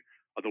overvalued.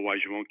 Otherwise,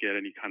 you won't get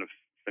any kind of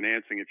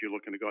financing if you're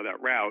looking to go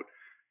that route.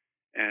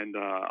 And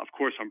of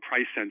course, I'm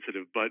price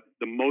sensitive. But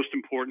the most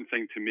important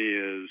thing to me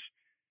is,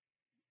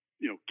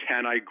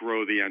 can I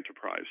grow the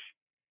enterprise?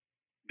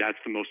 That's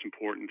the most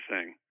important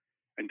thing.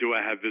 And do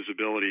I have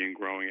visibility in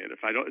growing it? If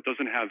it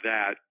doesn't have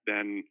that,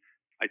 then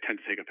I tend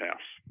to take a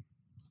pass.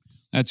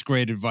 That's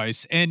great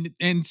advice. And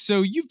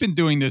so you've been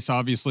doing this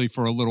obviously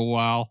for a little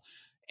while.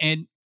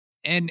 And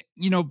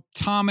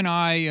Tom and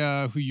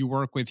I, who you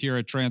work with here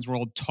at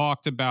Transworld,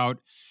 talked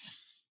about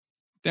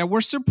that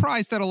we're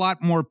surprised that a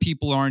lot more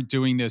people aren't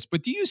doing this.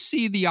 But do you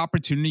see the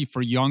opportunity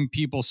for young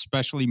people,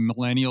 especially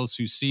millennials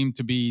who seem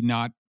to be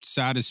not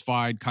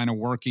satisfied kind of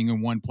working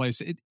in one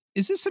place?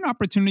 Is this an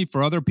opportunity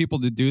for other people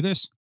to do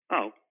this?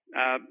 Oh,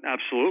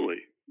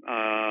 absolutely.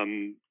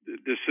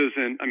 This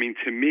isn't,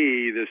 to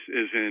me, this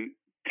isn't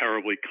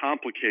terribly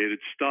complicated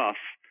stuff.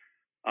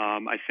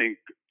 I think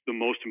the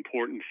most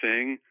important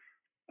thing,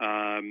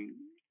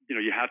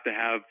 you have to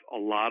have a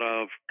lot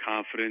of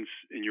confidence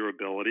in your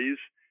abilities,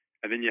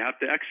 and then you have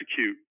to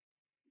execute.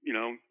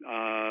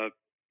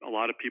 A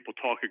lot of people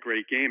talk a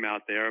great game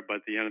out there, but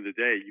at the end of the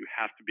day, you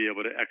have to be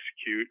able to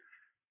execute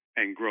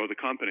and grow the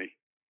company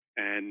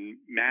and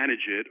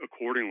manage it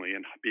accordingly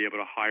and be able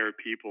to hire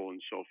people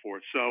and so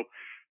forth. So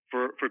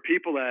for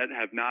people that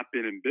have not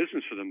been in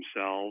business for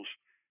themselves,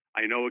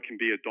 I know it can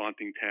be a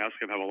daunting task.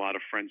 I have a lot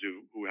of friends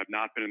who have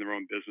not been in their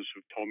own business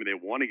who've told me they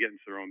want to get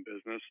into their own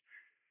business.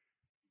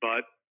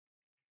 But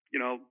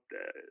you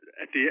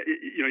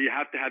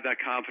have to have that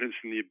confidence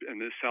in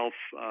the self,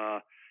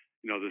 the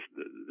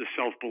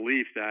self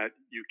belief that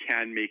you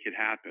can make it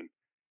happen.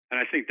 And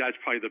I think that's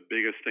probably the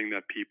biggest thing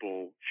that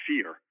people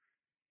fear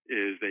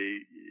is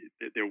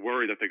they're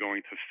worried that they're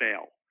going to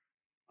fail.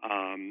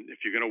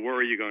 If you're going to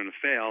worry you're going to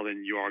fail,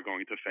 then you are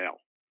going to fail.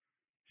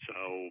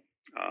 So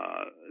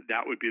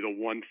that would be the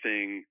one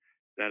thing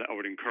that I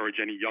would encourage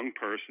any young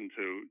person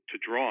to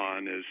draw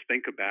on is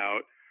think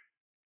about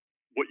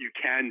what you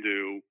can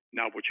do,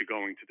 not what you're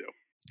going to do.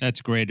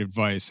 That's great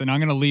advice. And I'm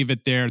going to leave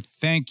it there.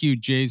 Thank you,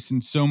 Jason,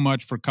 so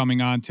much for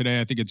coming on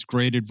today. I think it's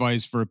great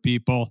advice for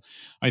people.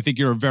 I think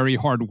you're a very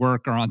hard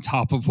worker on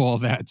top of all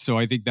that. So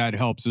I think that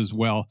helps as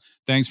well.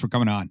 Thanks for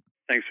coming on.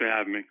 Thanks for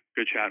having me.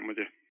 Good chatting with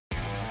you.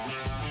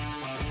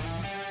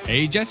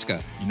 Hey,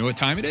 Jessica, you know what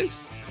time it is?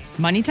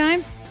 Money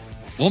time?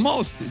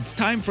 Almost. It's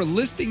time for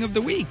Listing of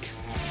the Week.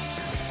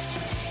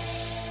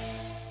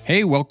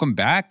 Hey, welcome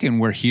back. And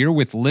we're here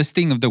with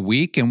Listing of the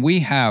Week. And we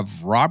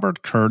have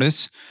Robert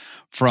Curtis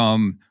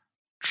from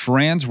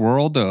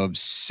Transworld of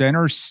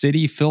Center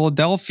City,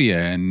 Philadelphia,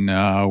 and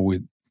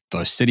with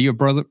the city of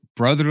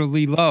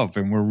brotherly love.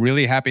 And we're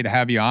really happy to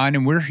have you on.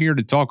 And we're here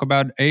to talk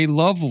about a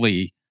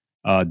lovely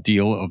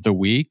deal of the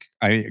week.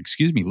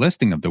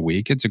 Listing of the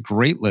week. It's a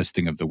great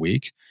listing of the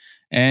week.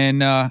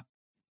 And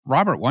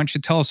Robert, why don't you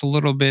tell us a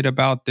little bit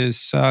about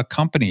this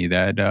company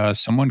that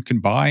someone can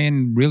buy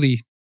and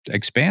really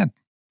expand?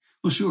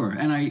 Well, sure.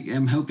 And I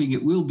am hoping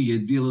it will be a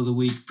deal of the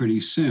week pretty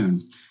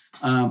soon.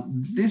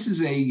 This is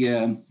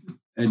a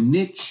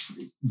niche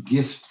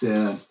gift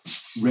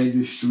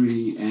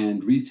registry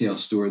and retail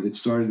store that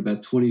started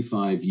about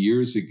 25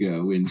 years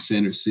ago in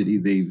Center City.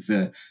 They've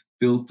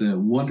built a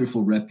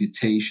wonderful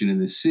reputation in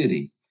the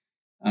city.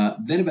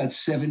 Then about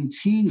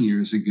 17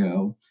 years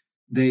ago,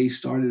 they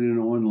started an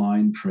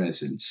online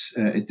presence.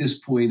 At this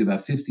point,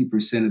 about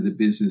 50% of the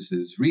business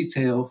is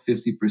retail,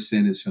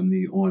 50% is from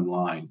the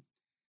online.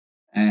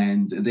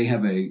 And they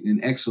have an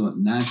excellent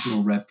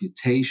national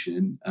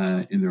reputation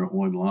in their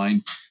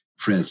online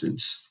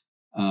presence.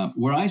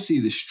 Where I see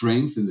the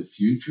strength and the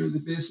future of the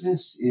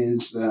business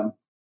is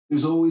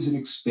there's always an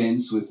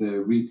expense with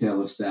a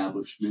retail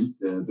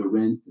establishment, the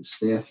rent, the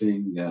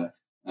staffing, the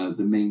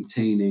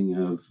maintaining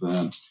of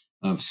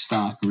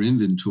stock or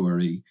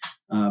inventory.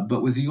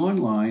 But with the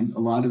online,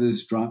 a lot of it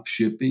is drop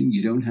shipping.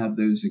 You don't have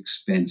those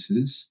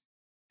expenses.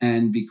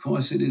 And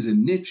because it is a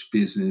niche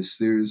business,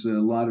 there's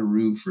a lot of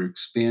room for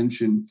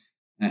expansion,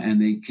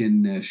 and they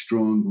can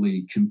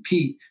strongly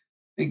compete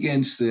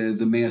against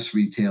the mass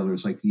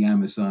retailers like the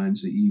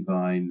Amazons, the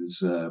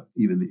eVines,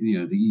 even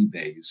the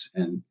eBays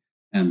and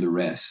the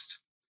rest.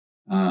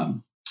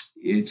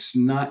 It's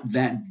not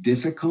that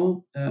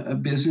difficult a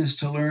business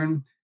to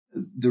learn.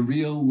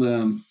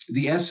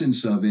 The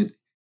essence of it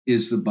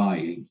is the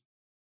buying.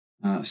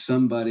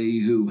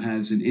 Somebody who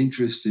has an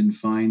interest in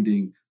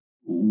finding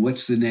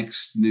what's the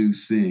next new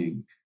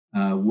thing,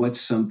 what's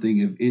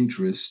something of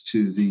interest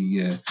to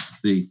the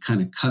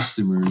kind of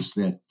customers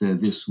that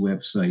this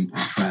website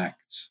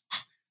attracts.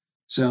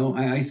 So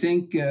I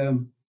think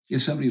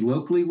if somebody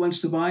locally wants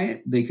to buy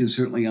it, they can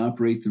certainly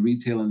operate the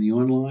retail and the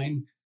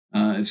online.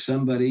 If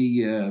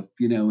somebody in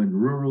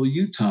rural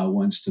Utah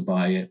wants to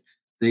buy it,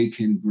 they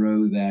can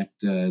grow that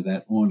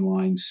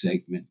online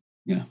segment.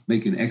 Yeah,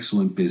 make an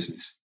excellent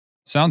business.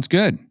 Sounds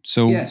good.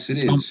 So yes, it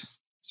is.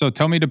 So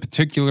tell me the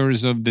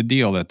particulars of the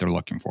deal that they're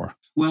looking for.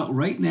 Well,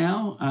 right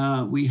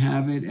now we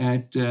have it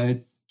at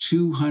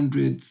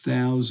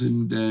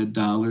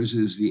 $200,000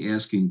 is the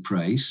asking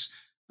price,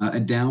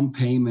 a down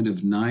payment of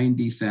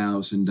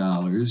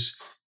 $90,000,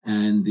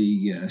 and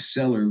the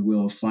seller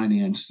will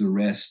finance the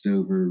rest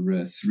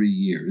over 3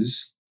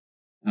 years.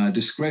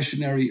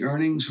 Discretionary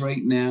earnings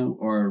right now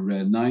are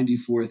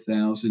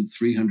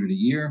 $94,300 a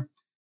year,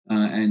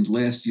 and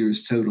last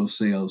year's total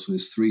sales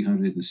was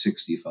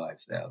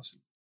 $365,000.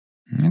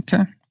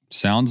 Okay.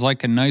 Sounds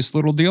like a nice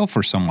little deal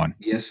for someone.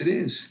 Yes, it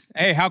is.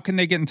 Hey, how can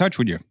they get in touch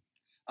with you?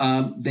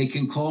 They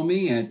can call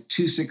me at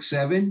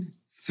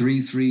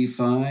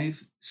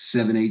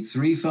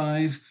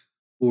 267-335-7835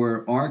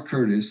 or R.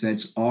 Curtis,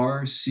 that's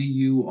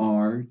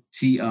RCURTISS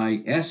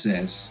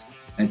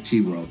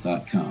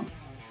 @tworld.com.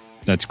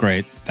 That's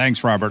great.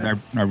 Thanks, Robert. I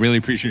really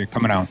appreciate you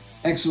coming on.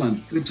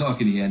 Excellent. Good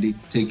talking to you, Andy.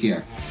 Take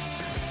care.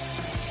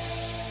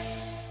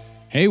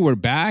 Hey, we're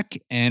back,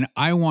 and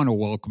I want to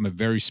welcome a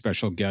very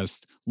special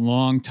guest,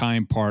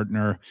 longtime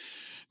partner,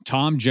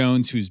 Tom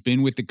Jones, who's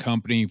been with the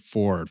company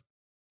for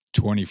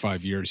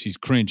 25 years. He's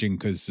cringing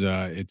because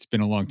it's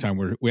been a long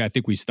time. I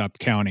think we stopped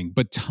counting.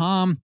 But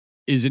Tom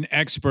is an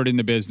expert in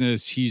the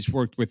business. He's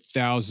worked with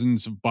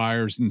thousands of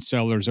buyers and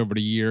sellers over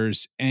the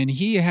years, and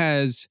he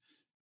has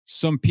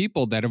some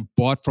people that have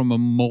bought from him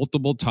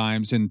multiple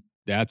times, and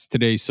that's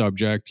today's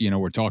subject.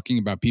 We're talking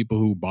about people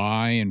who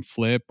buy and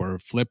flip, or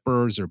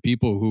flippers, or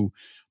people who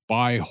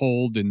buy,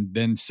 hold, and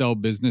then sell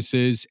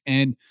businesses.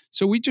 And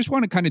so we just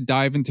want to kind of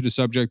dive into the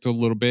subject a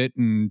little bit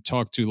and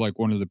talk to like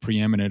one of the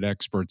preeminent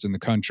experts in the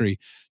country.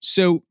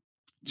 So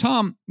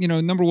Tom,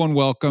 number one,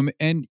 welcome.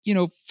 And,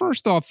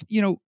 first off,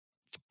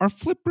 Are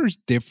flippers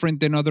different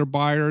than other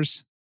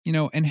buyers,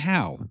 and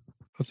how?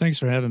 Well, thanks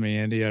for having me,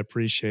 Andy. I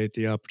appreciate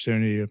the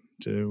opportunity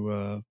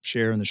to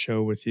share in the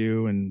show with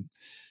you and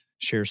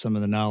share some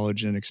of the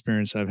knowledge and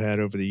experience I've had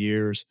over the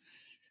years.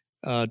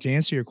 To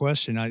answer your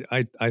question,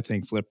 I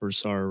think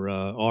flippers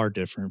are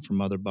different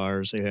from other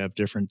buyers. They have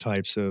different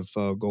types of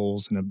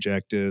goals and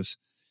objectives.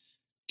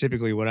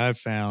 Typically, what I've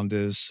found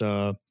is,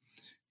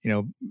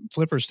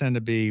 flippers tend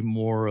to be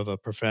more of a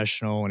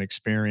professional and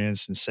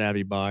experienced and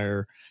savvy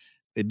buyer.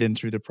 They've been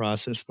through the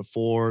process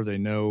before. They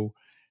know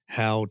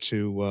how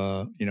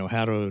to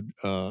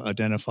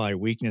identify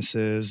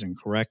weaknesses and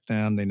correct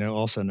them. They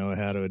also know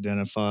how to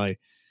identify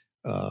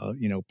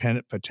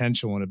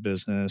potential in a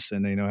business,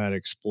 and they know how to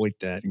exploit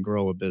that and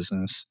grow a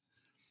business.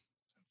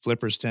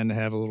 Flippers tend to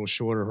have a little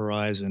shorter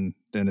horizon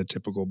than a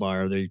typical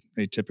buyer. They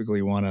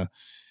typically want to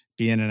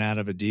be in and out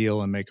of a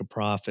deal and make a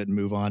profit and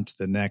move on to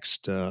the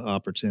next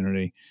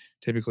opportunity.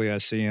 Typically, I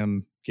see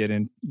them get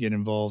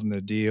involved in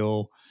the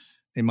deal.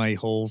 They might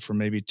hold for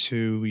maybe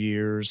 2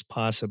 years,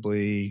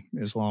 possibly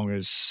as long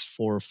as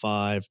 4 or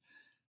 5.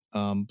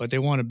 But they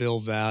want to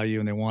build value,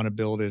 and they want to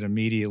build it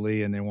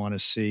immediately, and they want to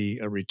see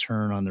a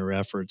return on their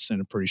efforts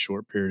in a pretty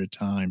short period of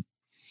time.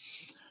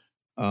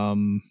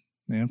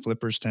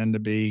 Flippers tend to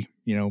be,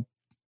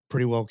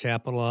 pretty well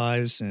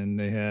capitalized, and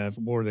they have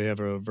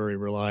a very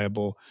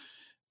reliable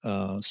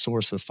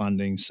source of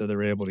funding, so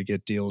they're able to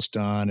get deals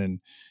done and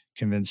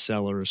convince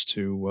sellers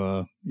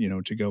to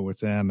go with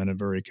them in a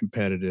very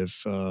competitive,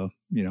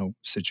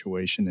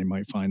 situation they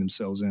might find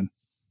themselves in.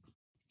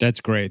 That's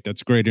great.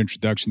 That's a great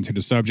introduction to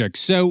the subject.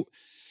 So,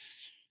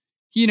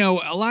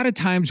 a lot of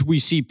times we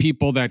see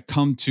people that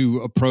come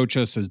to approach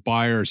us as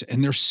buyers,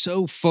 and they're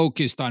so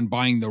focused on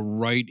buying the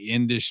right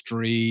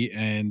industry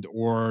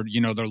or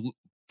they're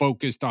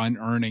focused on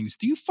earnings.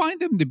 Do you find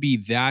them to be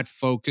that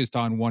focused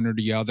on one or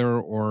the other,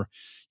 or,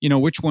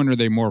 which one are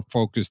they more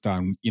focused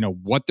on,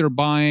 what they're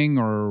buying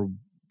or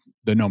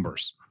the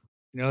numbers?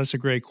 That's a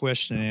great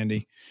question,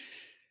 Andy.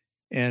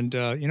 And,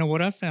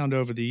 what I've found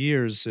over the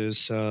years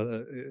is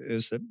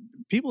that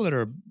people that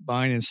are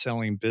buying and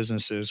selling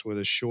businesses with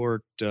a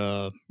short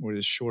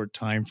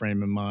time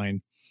frame in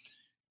mind,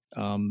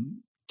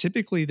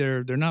 typically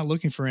they're not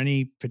looking for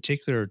any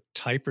particular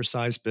type or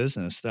size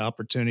business. The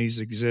opportunities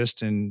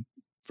exist in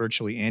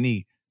virtually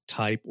any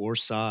type or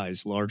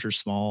size, large or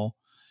small,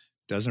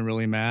 doesn't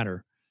really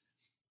matter.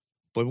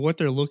 But what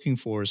they're looking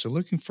for is they're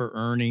looking for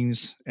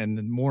earnings, and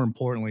then more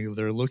importantly,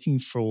 they're looking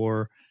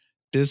for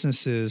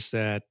businesses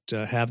that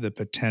have the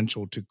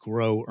potential to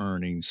grow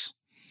earnings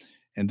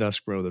and thus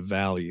grow the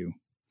value.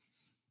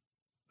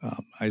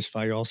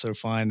 I also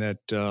find that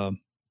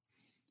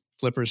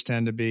flippers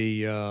tend to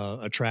be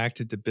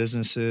attracted to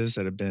businesses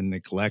that have been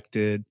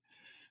neglected.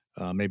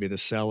 Maybe the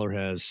seller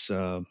has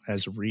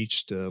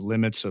reached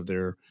limits of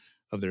their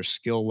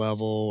skill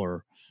level,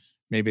 or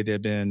maybe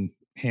they've been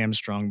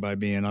hamstrung by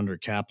being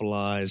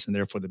undercapitalized, and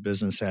therefore the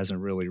business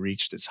hasn't really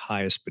reached its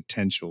highest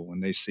potential,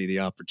 and they see the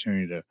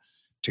opportunity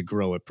to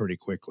grow it pretty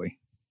quickly.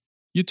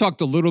 You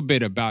talked a little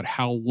bit about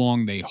how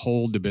long they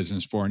hold the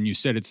business for, and you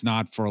said it's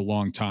not for a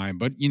long time,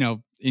 but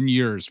in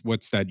years,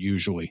 what's that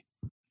usually?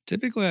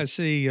 Typically, I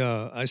see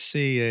this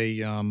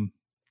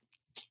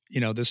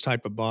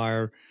type of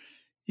buyer.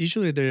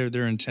 Usually,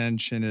 their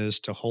intention is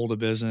to hold a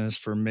business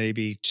for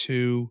maybe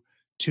two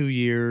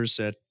years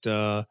at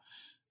the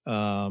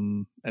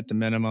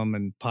minimum,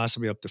 and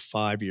possibly up to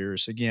 5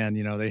 years. Again,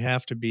 they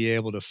have to be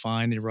able to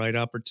find the right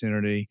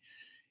opportunity.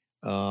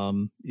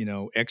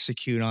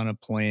 Execute on a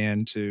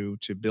plan to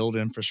build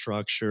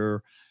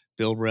infrastructure,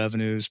 build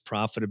revenues,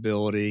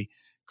 profitability,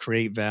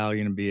 create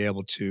value, and be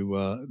able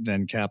to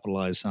then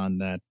capitalize on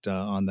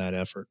that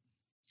effort.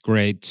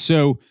 Great.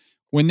 So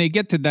when they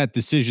get to that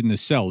decision to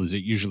sell, is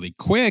it usually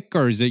quick,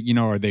 or is it,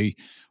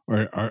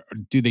 or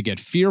do they get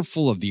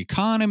fearful of the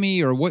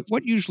economy, or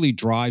what usually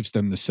drives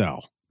them to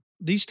sell?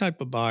 These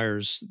type of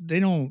buyers, they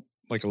don't,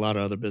 like a lot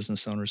of other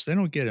business owners, they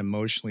don't get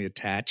emotionally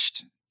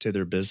attached to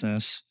their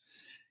business.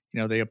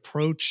 They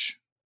approach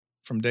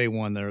from day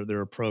one,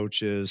 their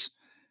approach is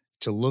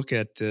to look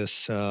at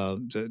this,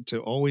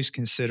 to always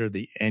consider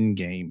the end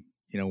game.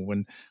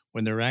 When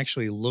they're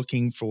actually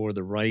looking for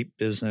the right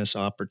business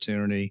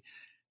opportunity,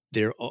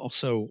 they're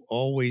also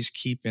always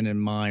keeping in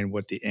mind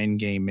what the end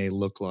game may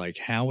look like.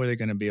 How are they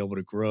going to be able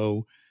to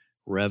grow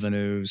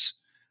revenues,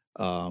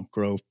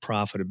 grow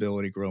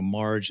profitability, grow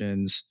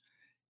margins,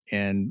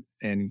 and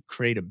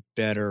create a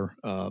better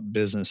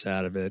business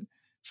out of it,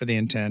 for the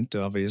intent,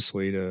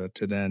 obviously, to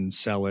then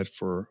sell it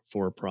for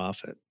a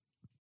profit.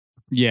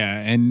 Yeah.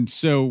 And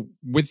so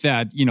with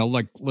that,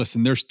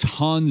 listen, there's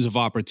tons of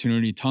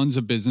opportunity, tons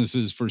of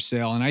businesses for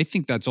sale. And I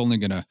think that's only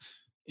going to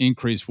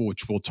increase,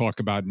 which we'll talk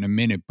about in a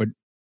minute. But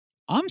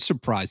I'm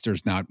surprised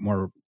there's not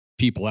more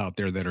people out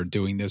there that are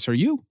doing this. Are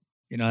you?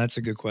 That's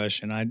a good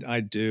question.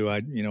 I do.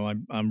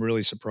 I'm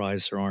really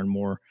surprised there aren't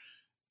more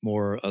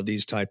of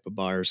these type of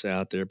buyers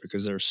out there,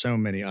 because there are so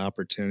many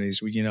opportunities.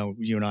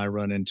 You and I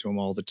run into them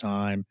all the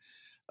time.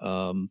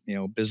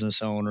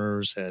 Business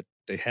owners that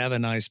they have a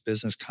nice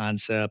business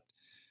concept,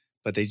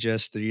 but they're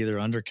either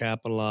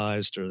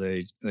undercapitalized or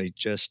they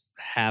just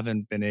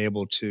haven't been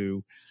able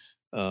to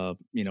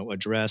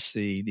address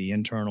the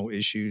internal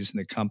issues in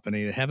the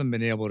company. They haven't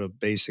been able to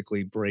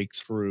basically break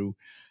through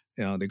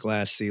the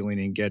glass ceiling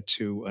and get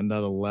to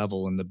another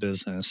level in the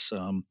business.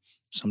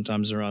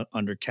 Sometimes they're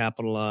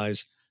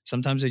undercapitalized.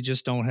 Sometimes they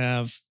just don't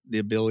have the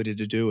ability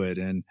to do it.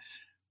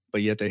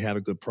 But yet they have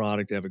a good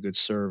product, they have a good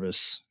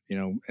service,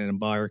 and a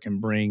buyer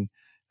can bring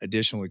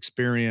additional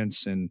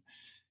experience, and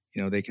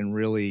they can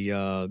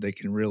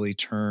really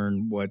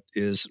turn what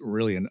is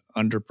really an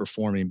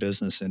underperforming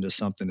business into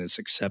something that's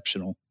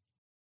exceptional.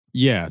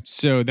 Yeah,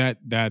 so that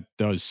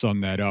does sum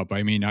that up.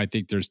 I mean, I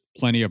think there's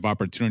plenty of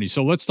opportunity.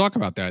 So let's talk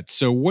about that.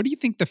 So what do you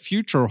think the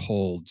future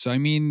holds? I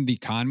mean, the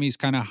economy is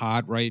kind of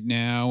hot right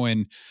now,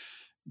 and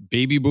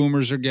baby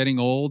boomers are getting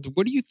old.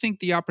 What do you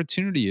think the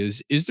opportunity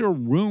is? Is there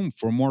room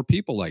for more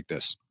people like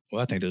this?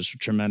 Well, I think there's a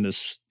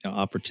tremendous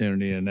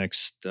opportunity in the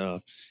next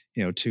 2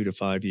 to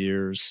 5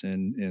 years,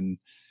 and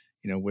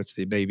with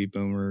the baby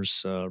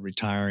boomers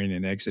retiring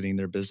and exiting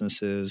their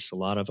businesses, a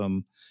lot of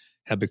them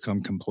have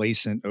become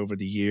complacent over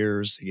the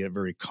years. They get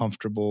very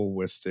comfortable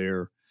with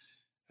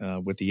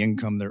with the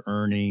income they're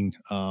earning.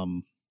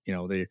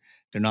 They're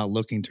not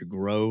looking to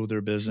grow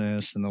their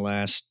business in the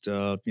last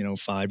 5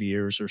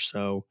 years or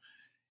so.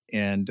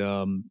 And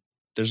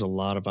there's a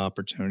lot of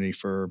opportunity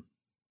for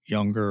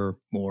younger,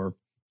 more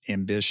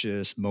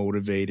ambitious,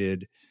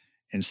 motivated,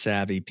 and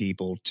savvy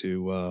people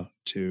to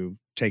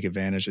take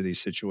advantage of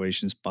these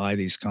situations, buy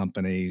these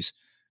companies,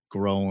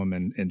 grow them,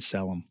 and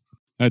sell them.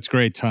 That's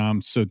great,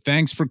 Tom. So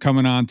thanks for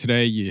coming on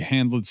today. You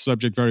handled the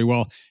subject very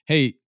well.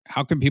 Hey,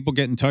 how can people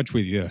get in touch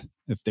with you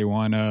if they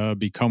want to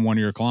become one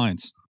of your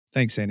clients?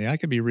 Thanks, Andy. I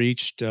can be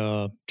reached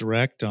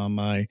direct at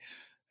my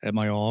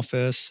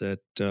office at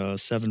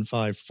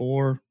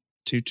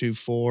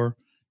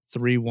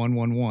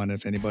 754-224-3111.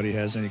 If anybody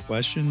has any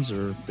questions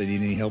or they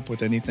need any help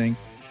with anything,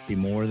 be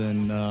more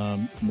than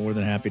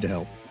happy to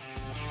help.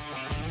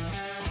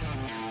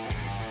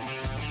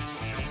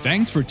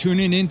 Thanks for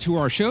tuning into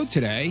our show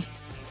today.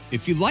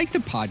 If you like the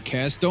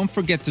podcast, don't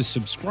forget to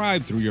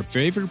subscribe through your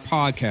favorite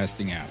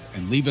podcasting app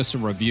and leave us a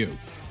review.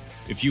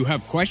 If you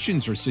have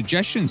questions or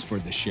suggestions for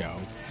the show,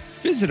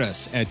 visit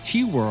us at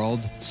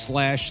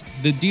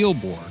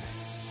tworld/thedealboard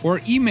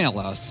or email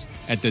us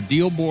at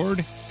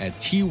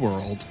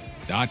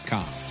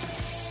thedealboard@tworld.com.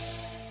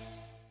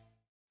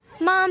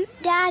 Mom,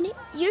 Dad,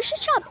 you should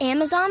shop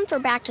Amazon for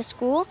back to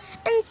school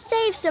and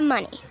save some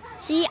money.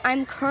 See,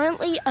 I'm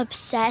currently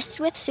obsessed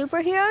with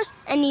superheroes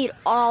and need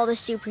all the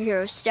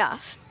superhero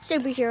stuff.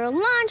 Superhero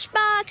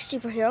lunchbox,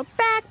 superhero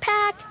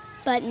backpack.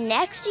 But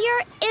next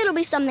year, it'll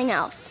be something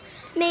else.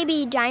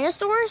 Maybe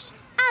dinosaurs?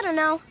 I don't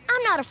know.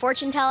 I'm not a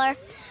fortune teller.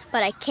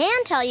 But I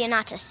can tell you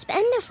not to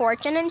spend a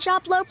fortune and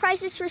shop low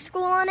prices for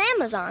school on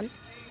Amazon.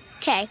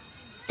 Okay,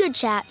 good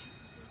chat.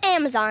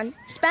 Amazon.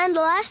 Spend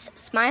less,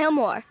 smile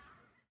more.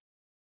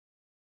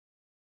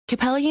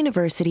 Capella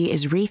University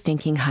is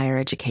rethinking higher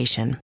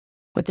education.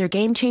 With their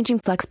game-changing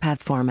FlexPath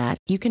format,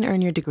 you can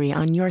earn your degree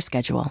on your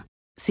schedule,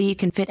 so you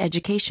can fit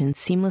education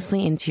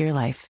seamlessly into your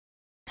life.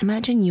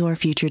 Imagine your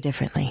future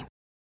differently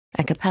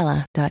at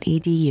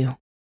capella.edu.